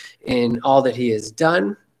rejoicing in all that he has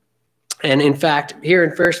done. And in fact, here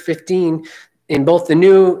in verse 15, in both the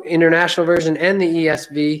New International Version and the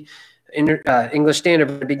ESV, English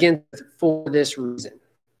Standard, it begins with for this reason.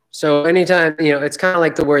 So anytime, it's kind of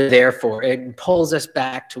like the word therefore. It pulls us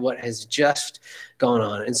back to what has just gone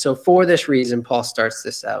on. And so for this reason, Paul starts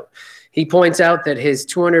this out. He points out that his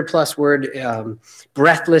 200-plus word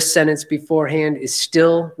breathless sentence beforehand is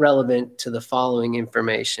still relevant to the following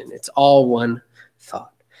information. It's all one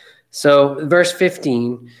thought. So verse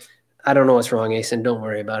 15, I don't know what's wrong, Asen. Don't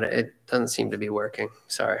worry about it. It doesn't seem to be working.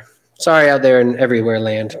 Sorry out there in everywhere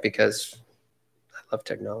land, because I love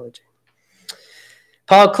technology.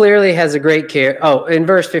 Paul clearly has a great care. Oh, in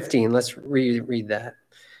verse 15, let's read that.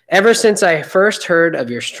 Ever since I first heard of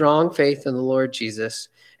your strong faith in the Lord Jesus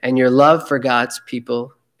and your love for God's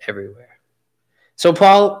people everywhere. So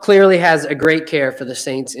Paul clearly has a great care for the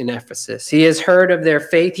saints in Ephesus. He has heard of their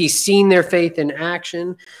faith. He's seen their faith in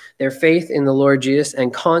action, their faith in the Lord Jesus,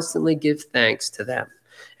 and constantly gives thanks to them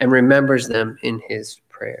and remembers them in his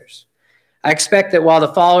prayers. I expect that while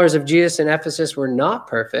the followers of Jesus in Ephesus were not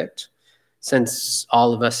perfect, since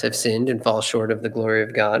all of us have sinned and fall short of the glory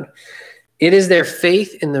of God, it is their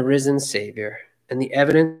faith in the risen Savior and the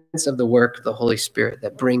evidence of the work of the Holy Spirit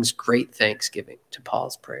that brings great thanksgiving to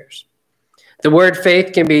Paul's prayers. The word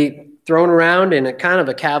faith can be thrown around in a kind of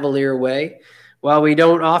a cavalier way. While we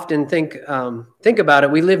don't often think about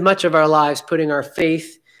it, we live much of our lives putting our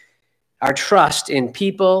faith, our trust in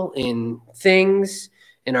people, in things,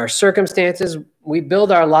 in our circumstances. We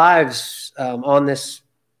build our lives on this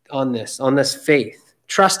faith,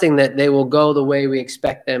 trusting that they will go the way we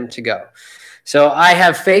expect them to go. So I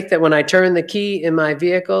have faith that when I turn the key in my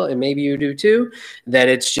vehicle, and maybe you do too, that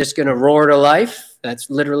it's just going to roar to life.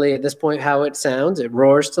 That's literally at this point how it sounds. It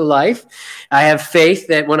roars to life. I have faith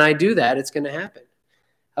that when I do that, it's going to happen.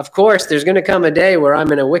 Of course, there's going to come a day where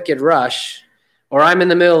I'm in a wicked rush, or I'm in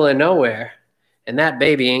the middle of nowhere, and that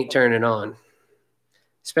baby ain't turning on,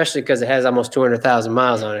 especially because it has almost 200,000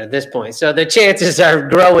 miles on it at this point. So the chances are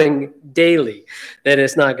growing daily that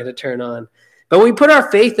it's not going to turn on. But we put our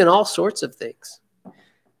faith in all sorts of things,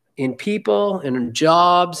 in people, in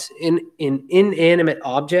jobs, in inanimate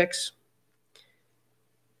objects.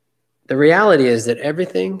 The reality is that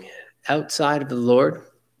everything outside of the Lord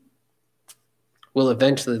will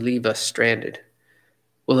eventually leave us stranded,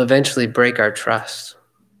 will eventually break our trust.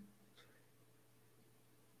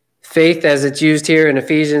 Faith, as it's used here in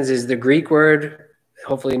Ephesians, is the Greek word.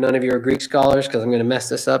 Hopefully none of you are Greek scholars because I'm going to mess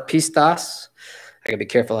this up. Pistos. I got to be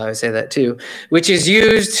careful how I say that too. Which is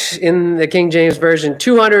used in the King James Version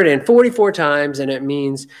 244 times, and it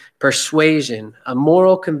means persuasion, a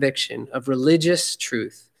moral conviction of religious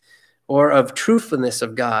truth, or of truthfulness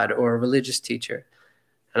of God, or a religious teacher.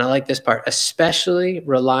 And I like this part, especially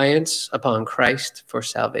reliance upon Christ for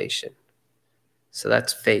salvation. So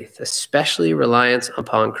that's faith, especially reliance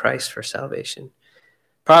upon Christ for salvation.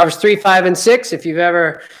 Proverbs 3, 5, and 6, if you've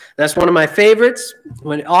ever, that's one of my favorites.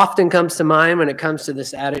 When it often comes to mind when it comes to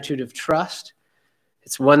this attitude of trust.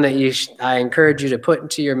 It's one that I encourage you to put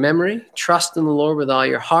into your memory. Trust in the Lord with all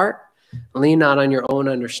your heart. Lean not on your own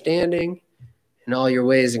understanding. In all your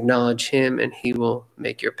ways acknowledge him, and he will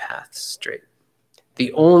make your paths straight.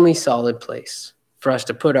 The only solid place for us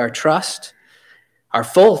to put our trust, our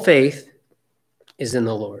full faith, is in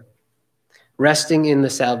the Lord, resting in the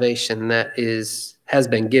salvation that has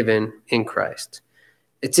been given in Christ.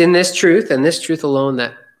 It's in this truth and this truth alone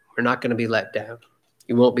that we're not going to be let down.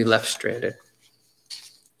 You won't be left stranded.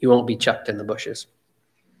 You won't be chucked in the bushes.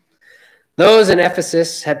 Those in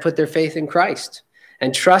Ephesus had put their faith in Christ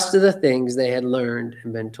and trusted the things they had learned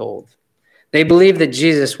and been told. They believed that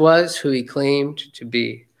Jesus was who he claimed to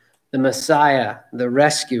be, the Messiah, the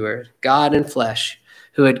rescuer, God in flesh,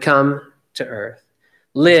 who had come to earth,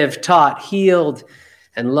 lived, taught, healed,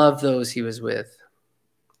 and loved those he was with.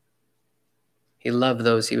 He loved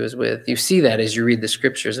those he was with. You see that as you read the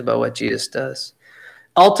scriptures about what Jesus does.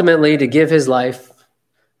 Ultimately, to give his life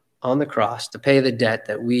on the cross to pay the debt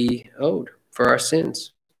that we owed for our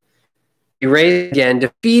sins. He raised again,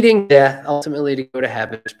 defeating death, ultimately to go to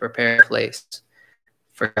heaven, to prepare a place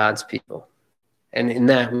for God's people. And in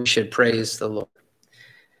that, we should praise the Lord.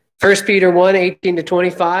 1 Peter 1, 18 to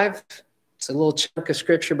 25. It's a little chunk of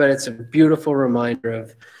scripture, but it's a beautiful reminder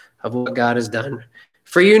of what God has done.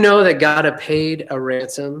 For you know that God had paid a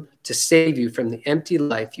ransom to save you from the empty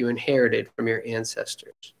life you inherited from your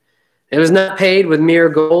ancestors. It was not paid with mere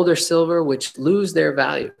gold or silver, which lose their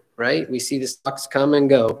value, right? We see the stocks come and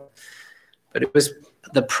go. But it was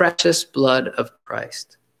the precious blood of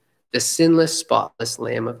Christ, the sinless, spotless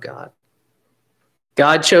Lamb of God.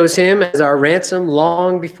 God chose him as our ransom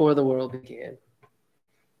long before the world began.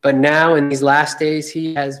 But now in these last days,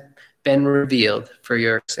 he has been revealed for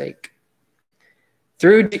your sake.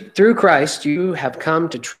 Through Christ, you have come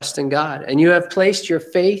to trust in God, and you have placed your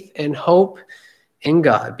faith and hope in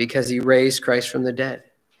God because he raised Christ from the dead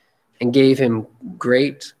and gave him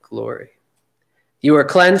great glory. You were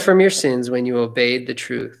cleansed from your sins when you obeyed the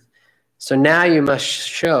truth. So now you must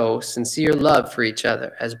show sincere love for each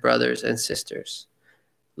other as brothers and sisters.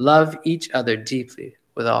 Love each other deeply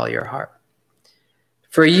with all your heart.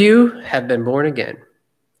 For you have been born again,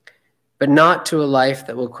 but not to a life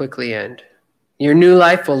that will quickly end. Your new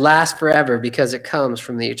life will last forever because it comes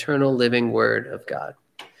from the eternal living word of God.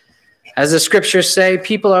 As the scriptures say,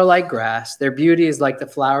 people are like grass. Their beauty is like the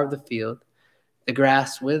flower of the field. The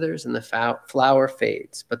grass withers and the flower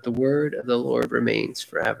fades, but the word of the Lord remains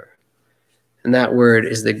forever. And that word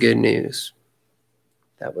is the good news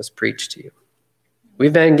that was preached to you.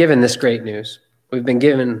 We've been given this great news. We've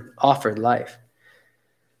been offered life.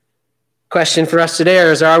 Question for us today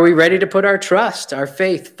is, are we ready to put our trust, our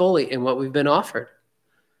faith fully in what we've been offered?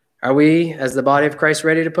 Are we, as the body of Christ,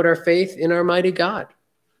 ready to put our faith in our mighty God?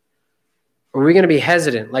 Or are we going to be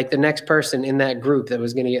hesitant like the next person in that group that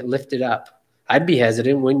was going to get lifted up? I'd be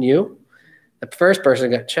hesitant, wouldn't you? The first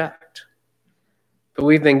person got chucked. But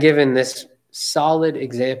we've been given this solid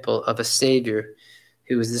example of a Savior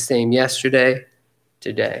who was the same yesterday,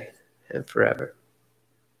 today, and forever.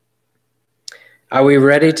 Are we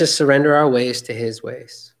ready to surrender our ways to his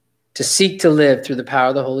ways, to seek to live through the power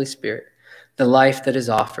of the Holy Spirit, the life that is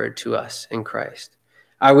offered to us in Christ?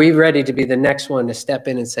 Are we ready to be the next one to step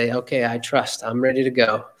in and say, okay, I trust, I'm ready to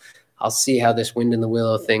go. I'll see how this wind in the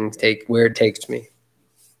willow thing where it takes me.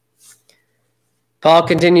 Paul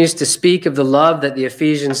continues to speak of the love that the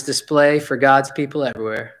Ephesians display for God's people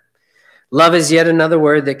everywhere. Love is yet another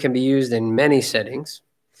word that can be used in many settings.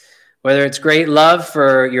 Whether it's great love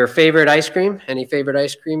for your favorite ice cream, any favorite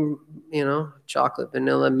ice cream, chocolate,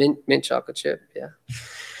 vanilla, mint chocolate chip, yeah.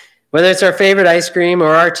 Whether it's our favorite ice cream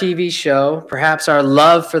or our TV show, perhaps our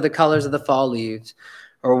love for the colors of the fall leaves,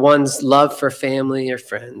 or one's love for family or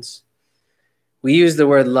friends. We use the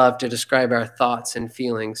word love to describe our thoughts and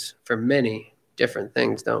feelings for many different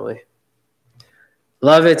things, don't we?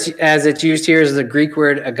 Love, as it's used here, is the Greek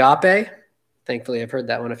word agape. Thankfully, I've heard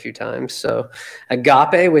that one a few times. So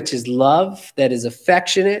agape, which is love that is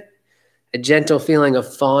affectionate, a gentle feeling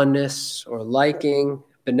of fondness or liking,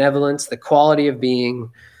 benevolence, the quality of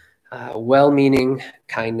being, well-meaning,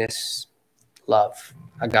 kindness, love,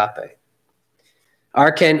 agape.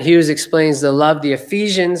 R. Kent Hughes explains the love the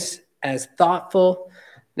Ephesians as thoughtful.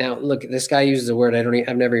 Now, look, this guy uses a word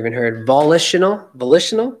I've never even heard. Volitional.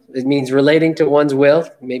 It means relating to one's will.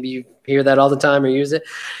 Maybe you hear that all the time or use it.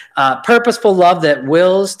 Purposeful love that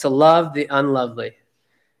wills to love the unlovely,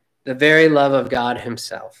 the very love of God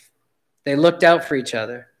himself. They looked out for each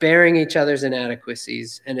other, bearing each other's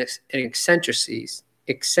inadequacies and eccentricities.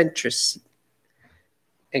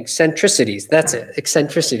 That's it.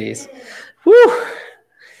 Eccentricities. Woo!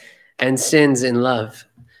 And sins in love.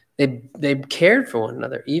 They cared for one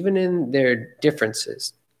another, even in their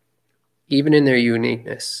differences, even in their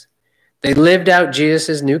uniqueness. They lived out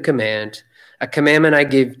Jesus' new command, a commandment I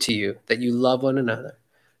give to you, that you love one another.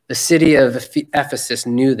 The city of Ephesus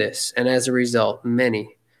knew this, and as a result,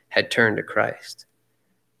 many had turned to Christ.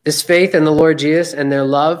 This faith in the Lord Jesus and their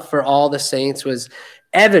love for all the saints was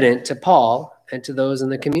evident to Paul and to those in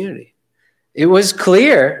the community. It was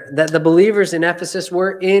clear that the believers in Ephesus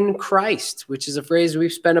were in Christ, which is a phrase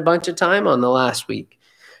we've spent a bunch of time on the last week.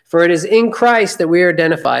 For it is in Christ that we are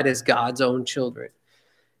identified as God's own children.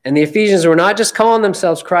 And the Ephesians were not just calling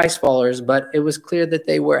themselves Christ followers, but it was clear that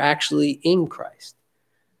they were actually in Christ,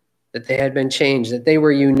 that they had been changed, that they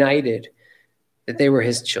were united, that they were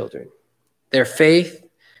his children. Their faith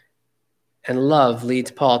and love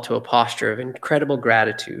leads Paul to a posture of incredible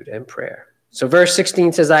gratitude and prayer. So verse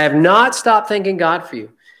 16 says, I have not stopped thanking God for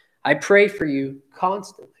you. I pray for you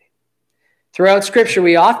constantly. Throughout Scripture,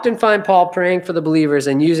 we often find Paul praying for the believers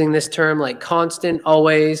and using this term like constant,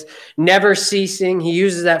 always, never ceasing. He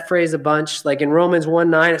uses that phrase a bunch. Like in Romans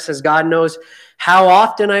 1:9, it says, God knows how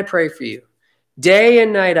often I pray for you. Day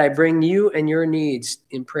and night I bring you and your needs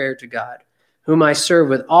in prayer to God, whom I serve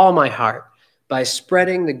with all my heart by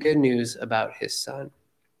spreading the good news about his Son.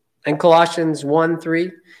 And Colossians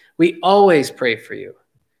 1:3, we always pray for you.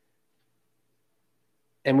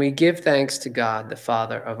 And we give thanks to God, the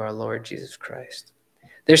Father of our Lord Jesus Christ.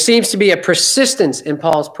 There seems to be a persistence in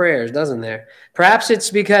Paul's prayers, doesn't there? Perhaps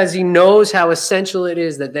it's because he knows how essential it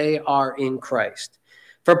is that they are in Christ.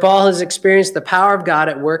 For Paul has experienced the power of God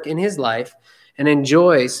at work in his life and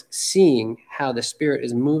enjoys seeing how the Spirit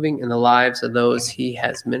is moving in the lives of those he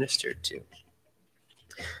has ministered to.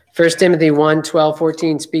 1 Timothy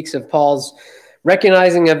 1:12-14 speaks of Paul's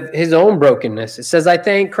recognizing of his own brokenness. It says, I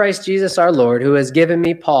thank Christ Jesus our Lord, who has given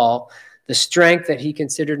me, Paul, the strength that he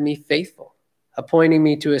considered me faithful, appointing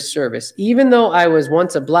me to his service. Even though I was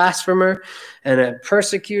once a blasphemer and a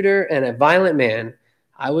persecutor and a violent man,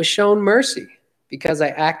 I was shown mercy because I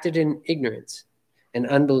acted in ignorance and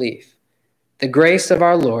unbelief. The grace of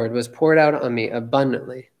our Lord was poured out on me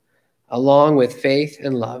abundantly, along with faith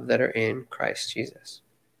and love that are in Christ Jesus.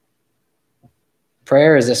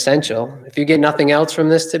 Prayer is essential. If you get nothing else from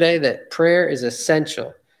this today, that prayer is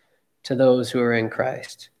essential to those who are in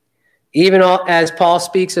Christ. Even as Paul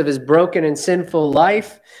speaks of his broken and sinful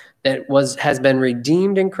life that has been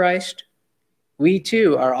redeemed in Christ, we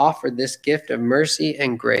too are offered this gift of mercy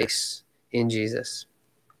and grace in Jesus.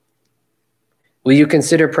 Will you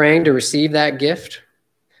consider praying to receive that gift,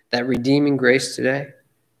 that redeeming grace today?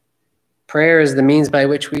 Prayer is the means by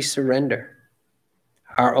which we surrender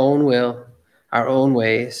our own will, our own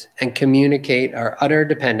ways, and communicate our utter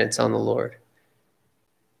dependence on the Lord.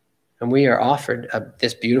 And we are offered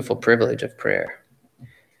this beautiful privilege of prayer.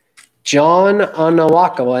 John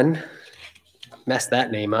Onawakawan, messed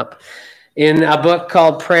that name up, in a book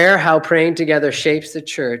called Prayer, How Praying Together Shapes the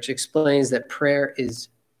Church, explains that prayer is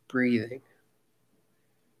breathing.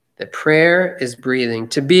 That prayer is breathing.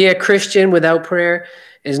 To be a Christian without prayer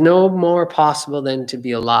is no more possible than to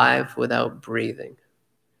be alive without breathing.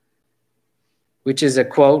 Which is a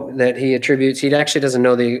quote that he attributes. He actually doesn't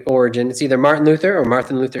know the origin. It's either Martin Luther or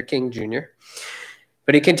Martin Luther King Jr.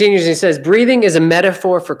 But he continues, he says, breathing is a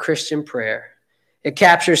metaphor for Christian prayer. It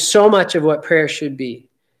captures so much of what prayer should be.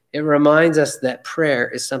 It reminds us that prayer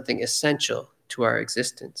is something essential to our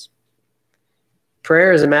existence.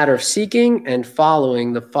 Prayer is a matter of seeking and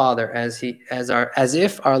following the Father as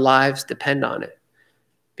if our lives depend on it,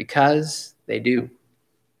 because they do.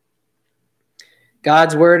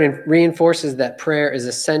 God's word reinforces that prayer is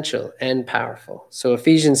essential and powerful. So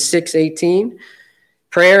Ephesians 6:18,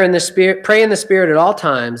 pray in the Spirit at all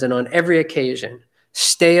times and on every occasion.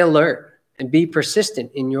 Stay alert and be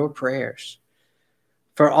persistent in your prayers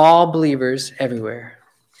for all believers everywhere.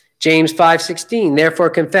 James 5:16,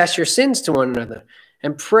 therefore confess your sins to one another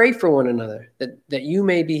and pray for one another that you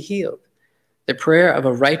may be healed. The prayer of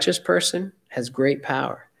a righteous person has great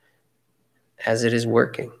power as it is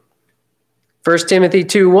working. 1 Timothy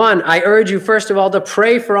 2:1, I urge you first of all to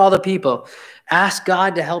pray for all the people. Ask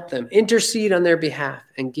God to help them, intercede on their behalf,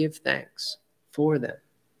 and give thanks for them.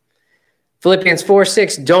 Philippians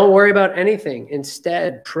 4:6, don't worry about anything.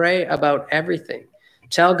 Instead, pray about everything.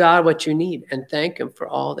 Tell God what you need and thank him for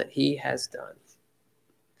all that he has done.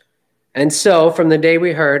 And so from the day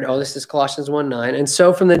we heard, this is Colossians 1:9, and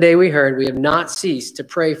so from the day we heard, we have not ceased to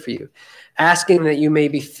pray for you, asking that you may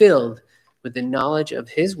be filled with the knowledge of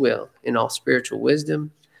his will in all spiritual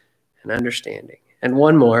wisdom and understanding. And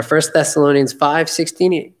one more, 1 Thessalonians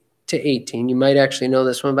 5:16-18. You might actually know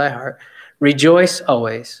this one by heart. Rejoice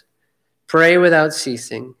always, pray without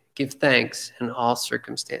ceasing, give thanks in all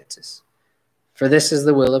circumstances. For this is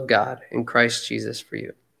the will of God in Christ Jesus for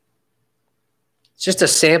you. It's just a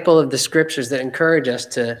sample of the scriptures that encourage us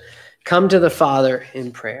to come to the Father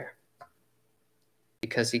in prayer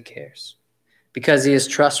because he cares, because he is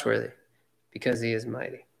trustworthy, because he is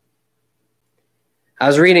mighty. I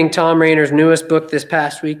was reading Tom Rainer's newest book this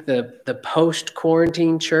past week, The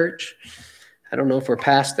Post-Quarantine Church. I don't know if we're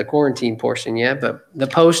past the quarantine portion yet, but the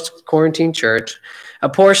post-quarantine church. A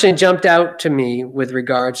portion jumped out to me with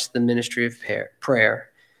regards to the ministry of prayer.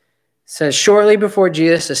 It says, shortly before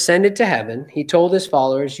Jesus ascended to heaven, he told his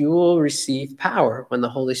followers, you will receive power when the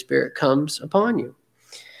Holy Spirit comes upon you.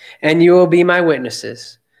 And you will be my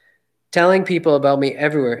witnesses, telling people about me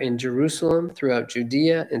everywhere in Jerusalem, throughout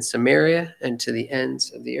Judea and Samaria, and to the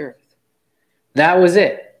ends of the earth. That was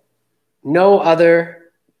it. No other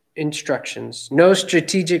instructions, no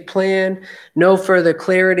strategic plan, no further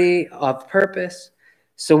clarity of purpose.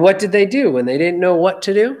 So what did they do when they didn't know what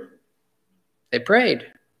to do? They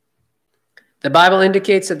prayed. The Bible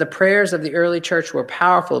indicates that the prayers of the early church were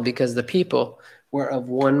powerful because the people were of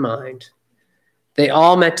one mind. They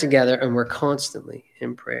all met together and were constantly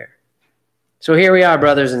in prayer. So here we are,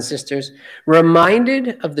 brothers and sisters,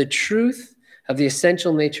 reminded of the truth of the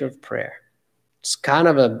essential nature of prayer. It's kind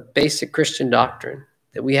of a basic Christian doctrine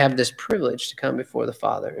that we have this privilege to come before the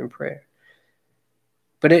Father in prayer.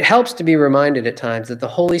 But it helps to be reminded at times that the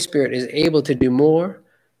Holy Spirit is able to do more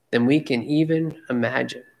than we can even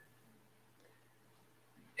imagine.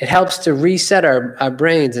 It helps to reset our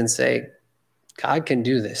brains and say, God can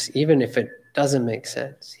do this, even if it doesn't make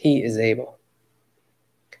sense. He is able.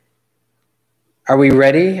 Are we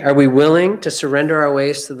ready? Are we willing to surrender our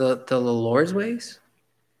ways to the Lord's ways?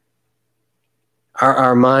 Are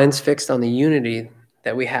our minds fixed on the unity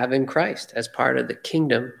that we have in Christ as part of the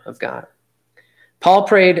kingdom of God? Paul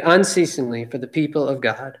prayed unceasingly for the people of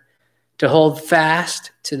God to hold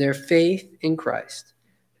fast to their faith in Christ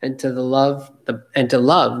and to love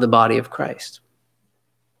the body of Christ.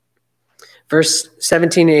 Verse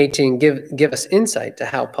 17 and 18 give us insight to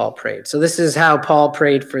how Paul prayed. So this is how Paul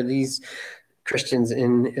prayed for these Christians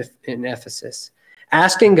in Ephesus,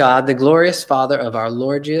 asking God, the glorious Father of our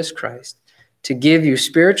Lord Jesus Christ, to give you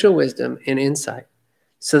spiritual wisdom and insight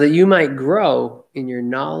so that you might grow in your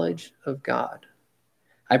knowledge of God.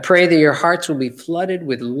 I pray that your hearts will be flooded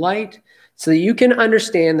with light so that you can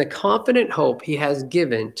understand the confident hope he has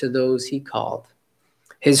given to those he called,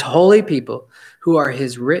 his holy people who are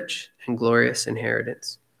his rich and glorious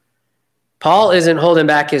inheritance. Paul isn't holding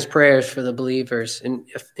back his prayers for the believers in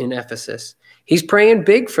Ephesus. He's praying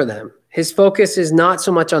big for them. His focus is not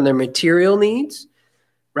so much on their material needs,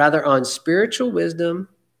 rather on spiritual wisdom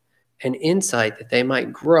and insight that they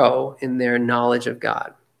might grow in their knowledge of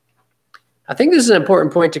God. I think this is an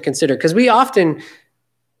important point to consider because we often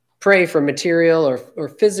pray for material or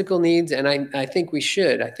physical needs, and I think we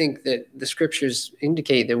should. I think that the scriptures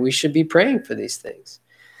indicate that we should be praying for these things.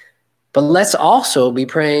 But let's also be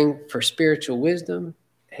praying for spiritual wisdom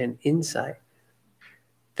and insight,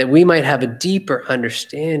 that we might have a deeper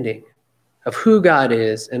understanding of who God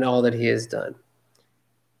is and all that he has done.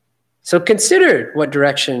 So consider what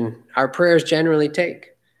direction our prayers generally take.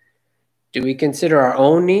 Do we consider our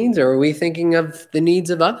own needs, or are we thinking of the needs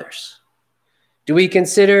of others? Do we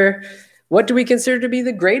consider What do we consider to be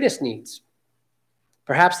the greatest needs?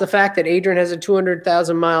 Perhaps the fact that Adrian has a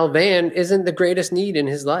 200,000-mile van isn't the greatest need in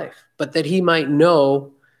his life, but that he might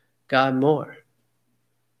know God more.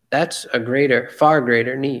 That's a greater, far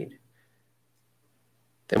greater need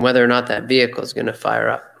than whether or not that vehicle is going to fire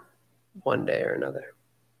up one day or another.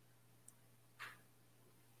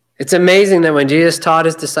 It's amazing that when Jesus taught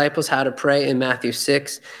his disciples how to pray in Matthew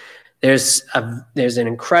 6, there's an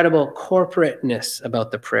incredible corporateness about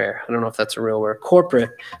the prayer. I don't know if that's a real word. Corporate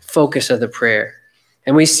focus of the prayer.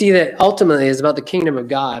 And we see that ultimately it's about the kingdom of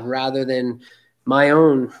God rather than my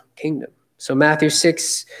own kingdom. So Matthew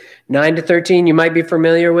 6, 9 to 13, you might be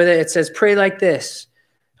familiar with it. It says, pray like this.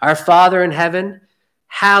 Our Father in heaven,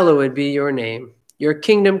 hallowed be your name. Your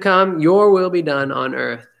kingdom come, your will be done on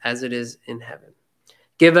earth as it is in heaven.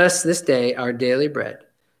 Give us this day our daily bread,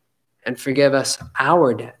 and forgive us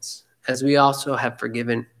our debts, as we also have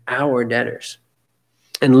forgiven our debtors.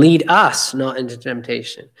 And lead us not into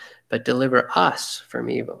temptation, but deliver us from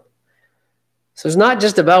evil. So it's not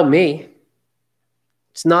just about me.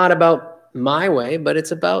 It's not about my way, but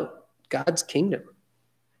it's about God's kingdom.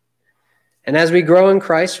 And as we grow in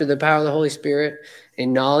Christ through the power of the Holy Spirit,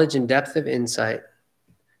 in knowledge and depth of insight,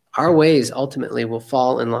 our ways ultimately will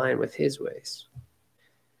fall in line with his ways.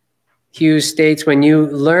 Hughes states, when you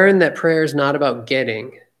learn that prayer is not about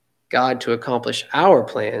getting God to accomplish our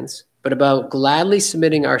plans, but about gladly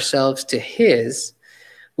submitting ourselves to his,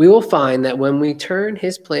 we will find that when we turn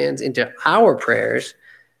his plans into our prayers,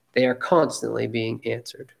 they are constantly being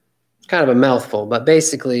answered. It's kind of a mouthful, but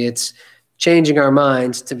basically it's changing our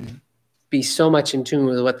minds to be so much in tune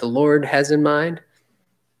with what the Lord has in mind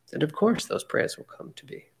that, of course, those prayers will come to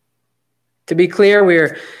be. To be clear, we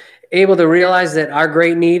are able to realize that our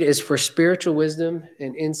great need is for spiritual wisdom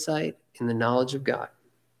and insight in the knowledge of God.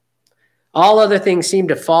 All other things seem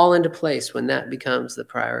to fall into place when that becomes the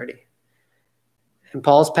priority. And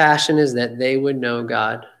Paul's passion is that they would know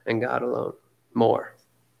God and God alone more.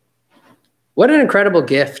 What an incredible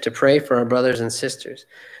gift to pray for our brothers and sisters,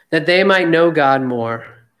 that they might know God more.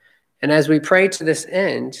 And as we pray to this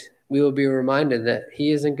end, we will be reminded that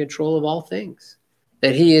he is in control of all things,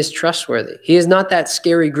 that he is trustworthy. He is not that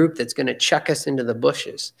scary group that's going to chuck us into the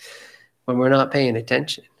bushes when we're not paying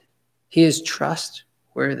attention. He is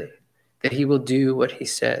trustworthy, that he will do what he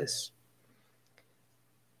says.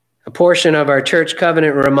 A portion of our church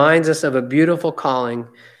covenant reminds us of a beautiful calling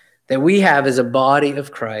that we have as a body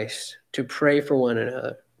of Christ to pray for one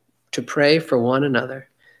another,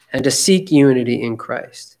 and to seek unity in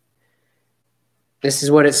Christ. This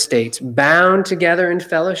is what it states: bound together in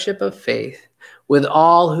fellowship of faith with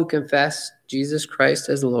all who confess Jesus Christ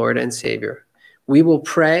as Lord and Savior, we will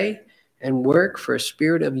pray and work for a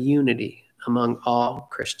spirit of unity among all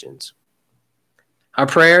Christians. Our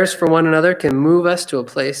prayers for one another can move us to a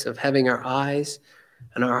place of having our eyes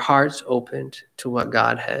and our hearts opened to what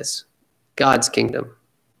God has, God's kingdom,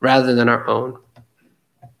 rather than our own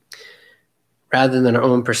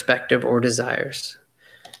perspective or desires.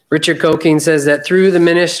 Richard Coking says that through the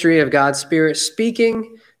ministry of God's Spirit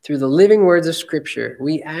speaking through the living words of Scripture,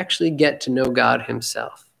 we actually get to know God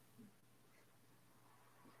himself.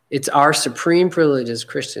 It's our supreme privilege as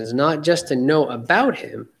Christians, not just to know about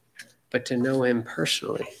him, but to know him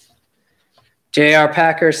personally. J.R.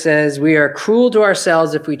 Packer says, we are cruel to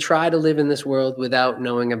ourselves if we try to live in this world without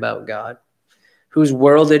knowing about God, whose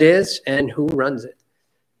world it is and who runs it.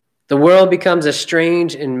 The world becomes a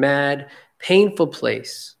strange and mad, painful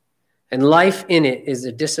place, and life in it is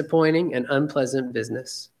a disappointing and unpleasant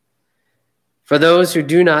business. For those who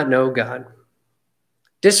do not know God,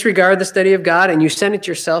 disregard the study of God, and you send it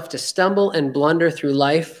yourself to stumble and blunder through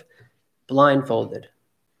life blindfolded,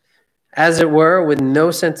 as it were, with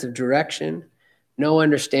no sense of direction, no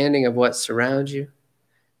understanding of what surrounds you.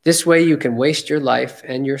 This way you can waste your life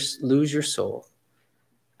and lose your soul.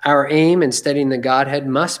 Our aim in studying the Godhead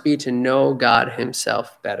must be to know God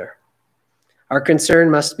himself better. Our concern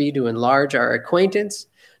must be to enlarge our acquaintance,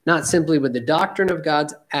 not simply with the doctrine of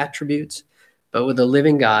God's attributes, but with the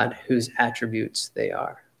living God whose attributes they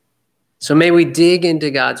are. So may we dig into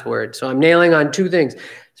God's word. So I'm nailing on two things: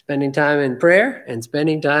 spending time in prayer and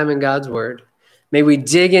spending time in God's word. May we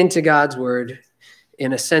dig into God's word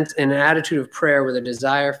in an attitude of prayer with a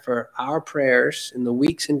desire for our prayers in the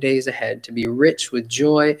weeks and days ahead to be rich with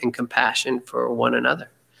joy and compassion for one another.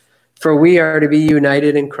 For we are to be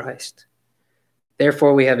united in Christ.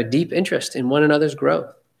 Therefore, we have a deep interest in one another's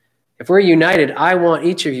growth. If we're united, I want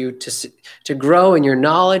each of you to grow in your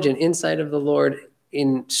knowledge and insight of the Lord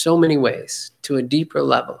in so many ways, to a deeper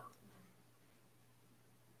level.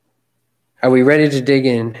 Are we ready to dig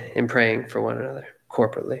in praying for one another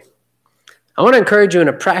corporately? I want to encourage you in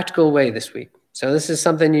a practical way this week. So this is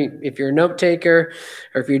something if you're a note taker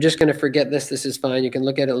or if you're just going to forget this is fine. You can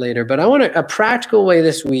look at it later. But I want a practical way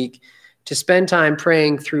this week to spend time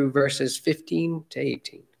praying through verses 15 to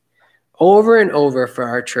 18 over and over for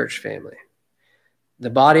our church family, the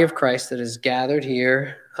body of Christ that is gathered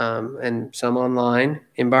here and some online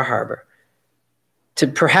in Bar Harbor, to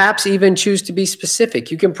perhaps even choose to be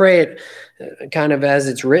specific. You can pray it kind of as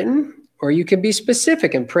it's written, or you can be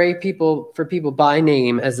specific and pray for people by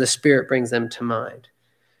name as the Spirit brings them to mind.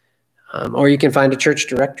 Or you can find a church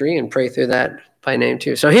directory and pray through that by name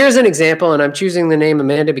too. So here's an example, and I'm choosing the name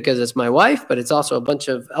Amanda because it's my wife, but it's also a bunch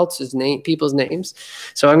of people's names.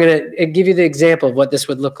 So I'm going to give you the example of what this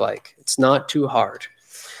would look like. It's not too hard.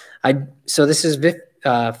 So this is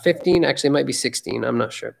 15, actually it might be 16, I'm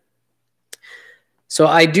not sure. So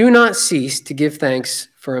I do not cease to give thanks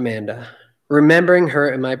for Amanda, remembering her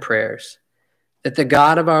in my prayers, that the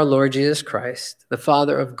God of our Lord Jesus Christ, the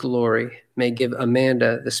Father of glory, may give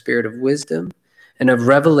Amanda the spirit of wisdom and of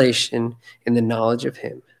revelation in the knowledge of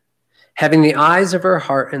him, having the eyes of her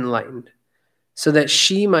heart enlightened, so that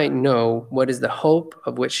she might know what is the hope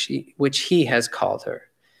of which he has called her,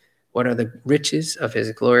 what are the riches of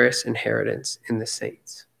his glorious inheritance in the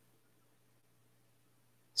saints.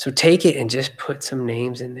 So take it and just put some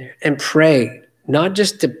names in there and pray, not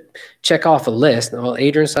just to check off a list. Well,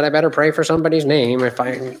 Adrian said I better pray for somebody's name.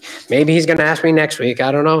 Maybe he's going to ask me next week.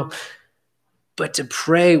 I don't know. But to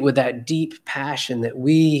pray with that deep passion that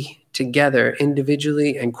we together,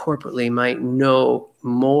 individually and corporately, might know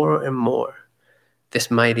more and more this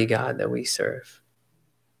mighty God that we serve.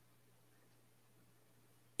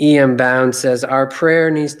 E.M. Bound says, our prayer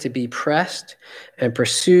needs to be pressed and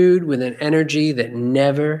pursued with an energy that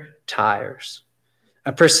never tires,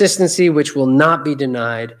 a persistency which will not be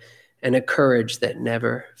denied, and a courage that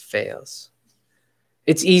never fails.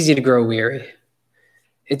 It's easy to grow weary.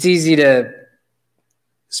 It's easy to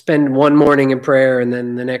spend one morning in prayer and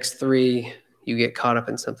then the next 3 you get caught up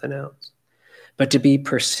in something else. But to be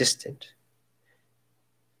persistent,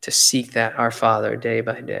 to seek that our Father day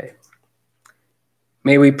by day.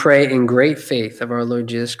 May we pray in great faith of our Lord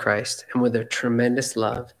Jesus Christ and with a tremendous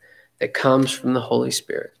love that comes from the Holy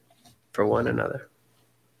Spirit for one another.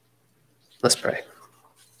 Let's pray.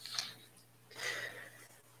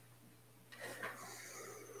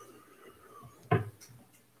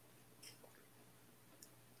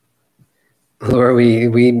 Lord,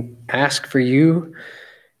 we ask for you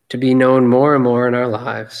to be known more and more in our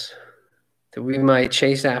lives, that we might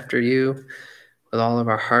chase after you with all of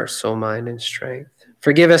our heart, soul, mind, and strength.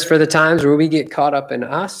 Forgive us for the times where we get caught up in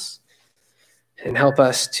us, and help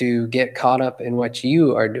us to get caught up in what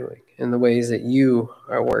you are doing, in the ways that you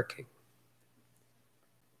are working.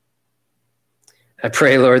 I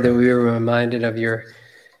pray, Lord, that we are reminded of your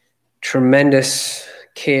tremendous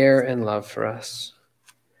care and love for us,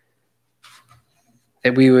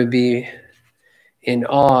 that we would be in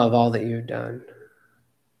awe of all that you've done.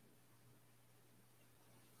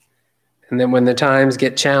 And then when the times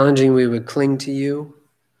get challenging, we would cling to you.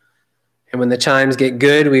 And when the times get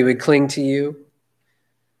good, we would cling to you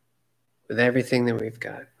with everything that we've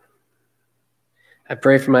got. I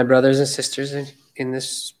pray for my brothers and sisters in this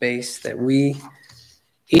space that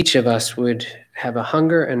each of us would have a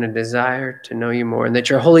hunger and a desire to know you more, and that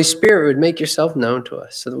your Holy Spirit would make yourself known to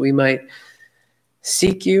us so that we might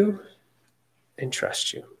seek you and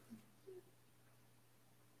trust you.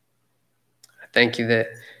 I thank you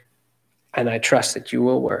and I trust that you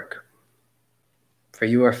will work, for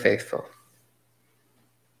you are faithful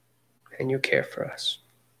and you care for us.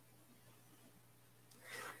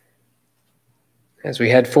 As we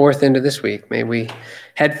head forth into this week, may we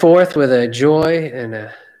head forth with a joy and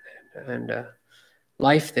a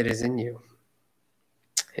life that is in you.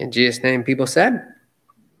 In Jesus' name, people said,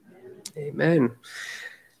 amen.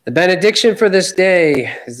 The benediction for this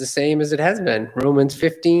day is the same as it has been. Romans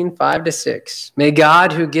 15, 5-6. May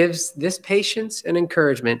God, who gives this patience and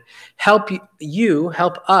encouragement, help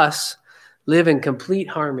us live in complete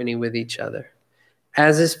harmony with each other,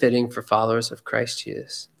 as is fitting for followers of Christ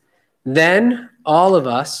Jesus. Then all of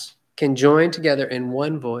us can join together in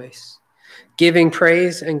one voice, giving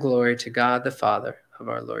praise and glory to God the Father of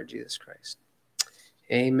our Lord Jesus Christ.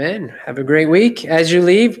 Amen. Have a great week. As you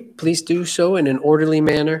leave, please do so in an orderly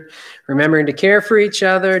manner, remembering to care for each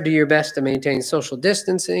other, do your best to maintain social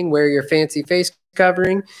distancing, wear your fancy face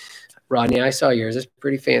covering. Rodney, I saw yours. It's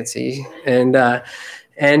pretty fancy. And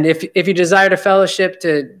if you desire to fellowship,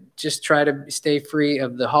 to just try to stay free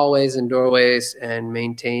of the hallways and doorways and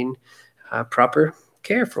maintain proper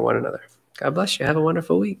care for one another. God bless you. Have a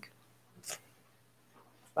wonderful week.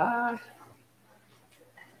 Bye.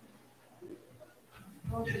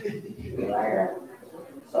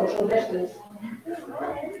 Social distance.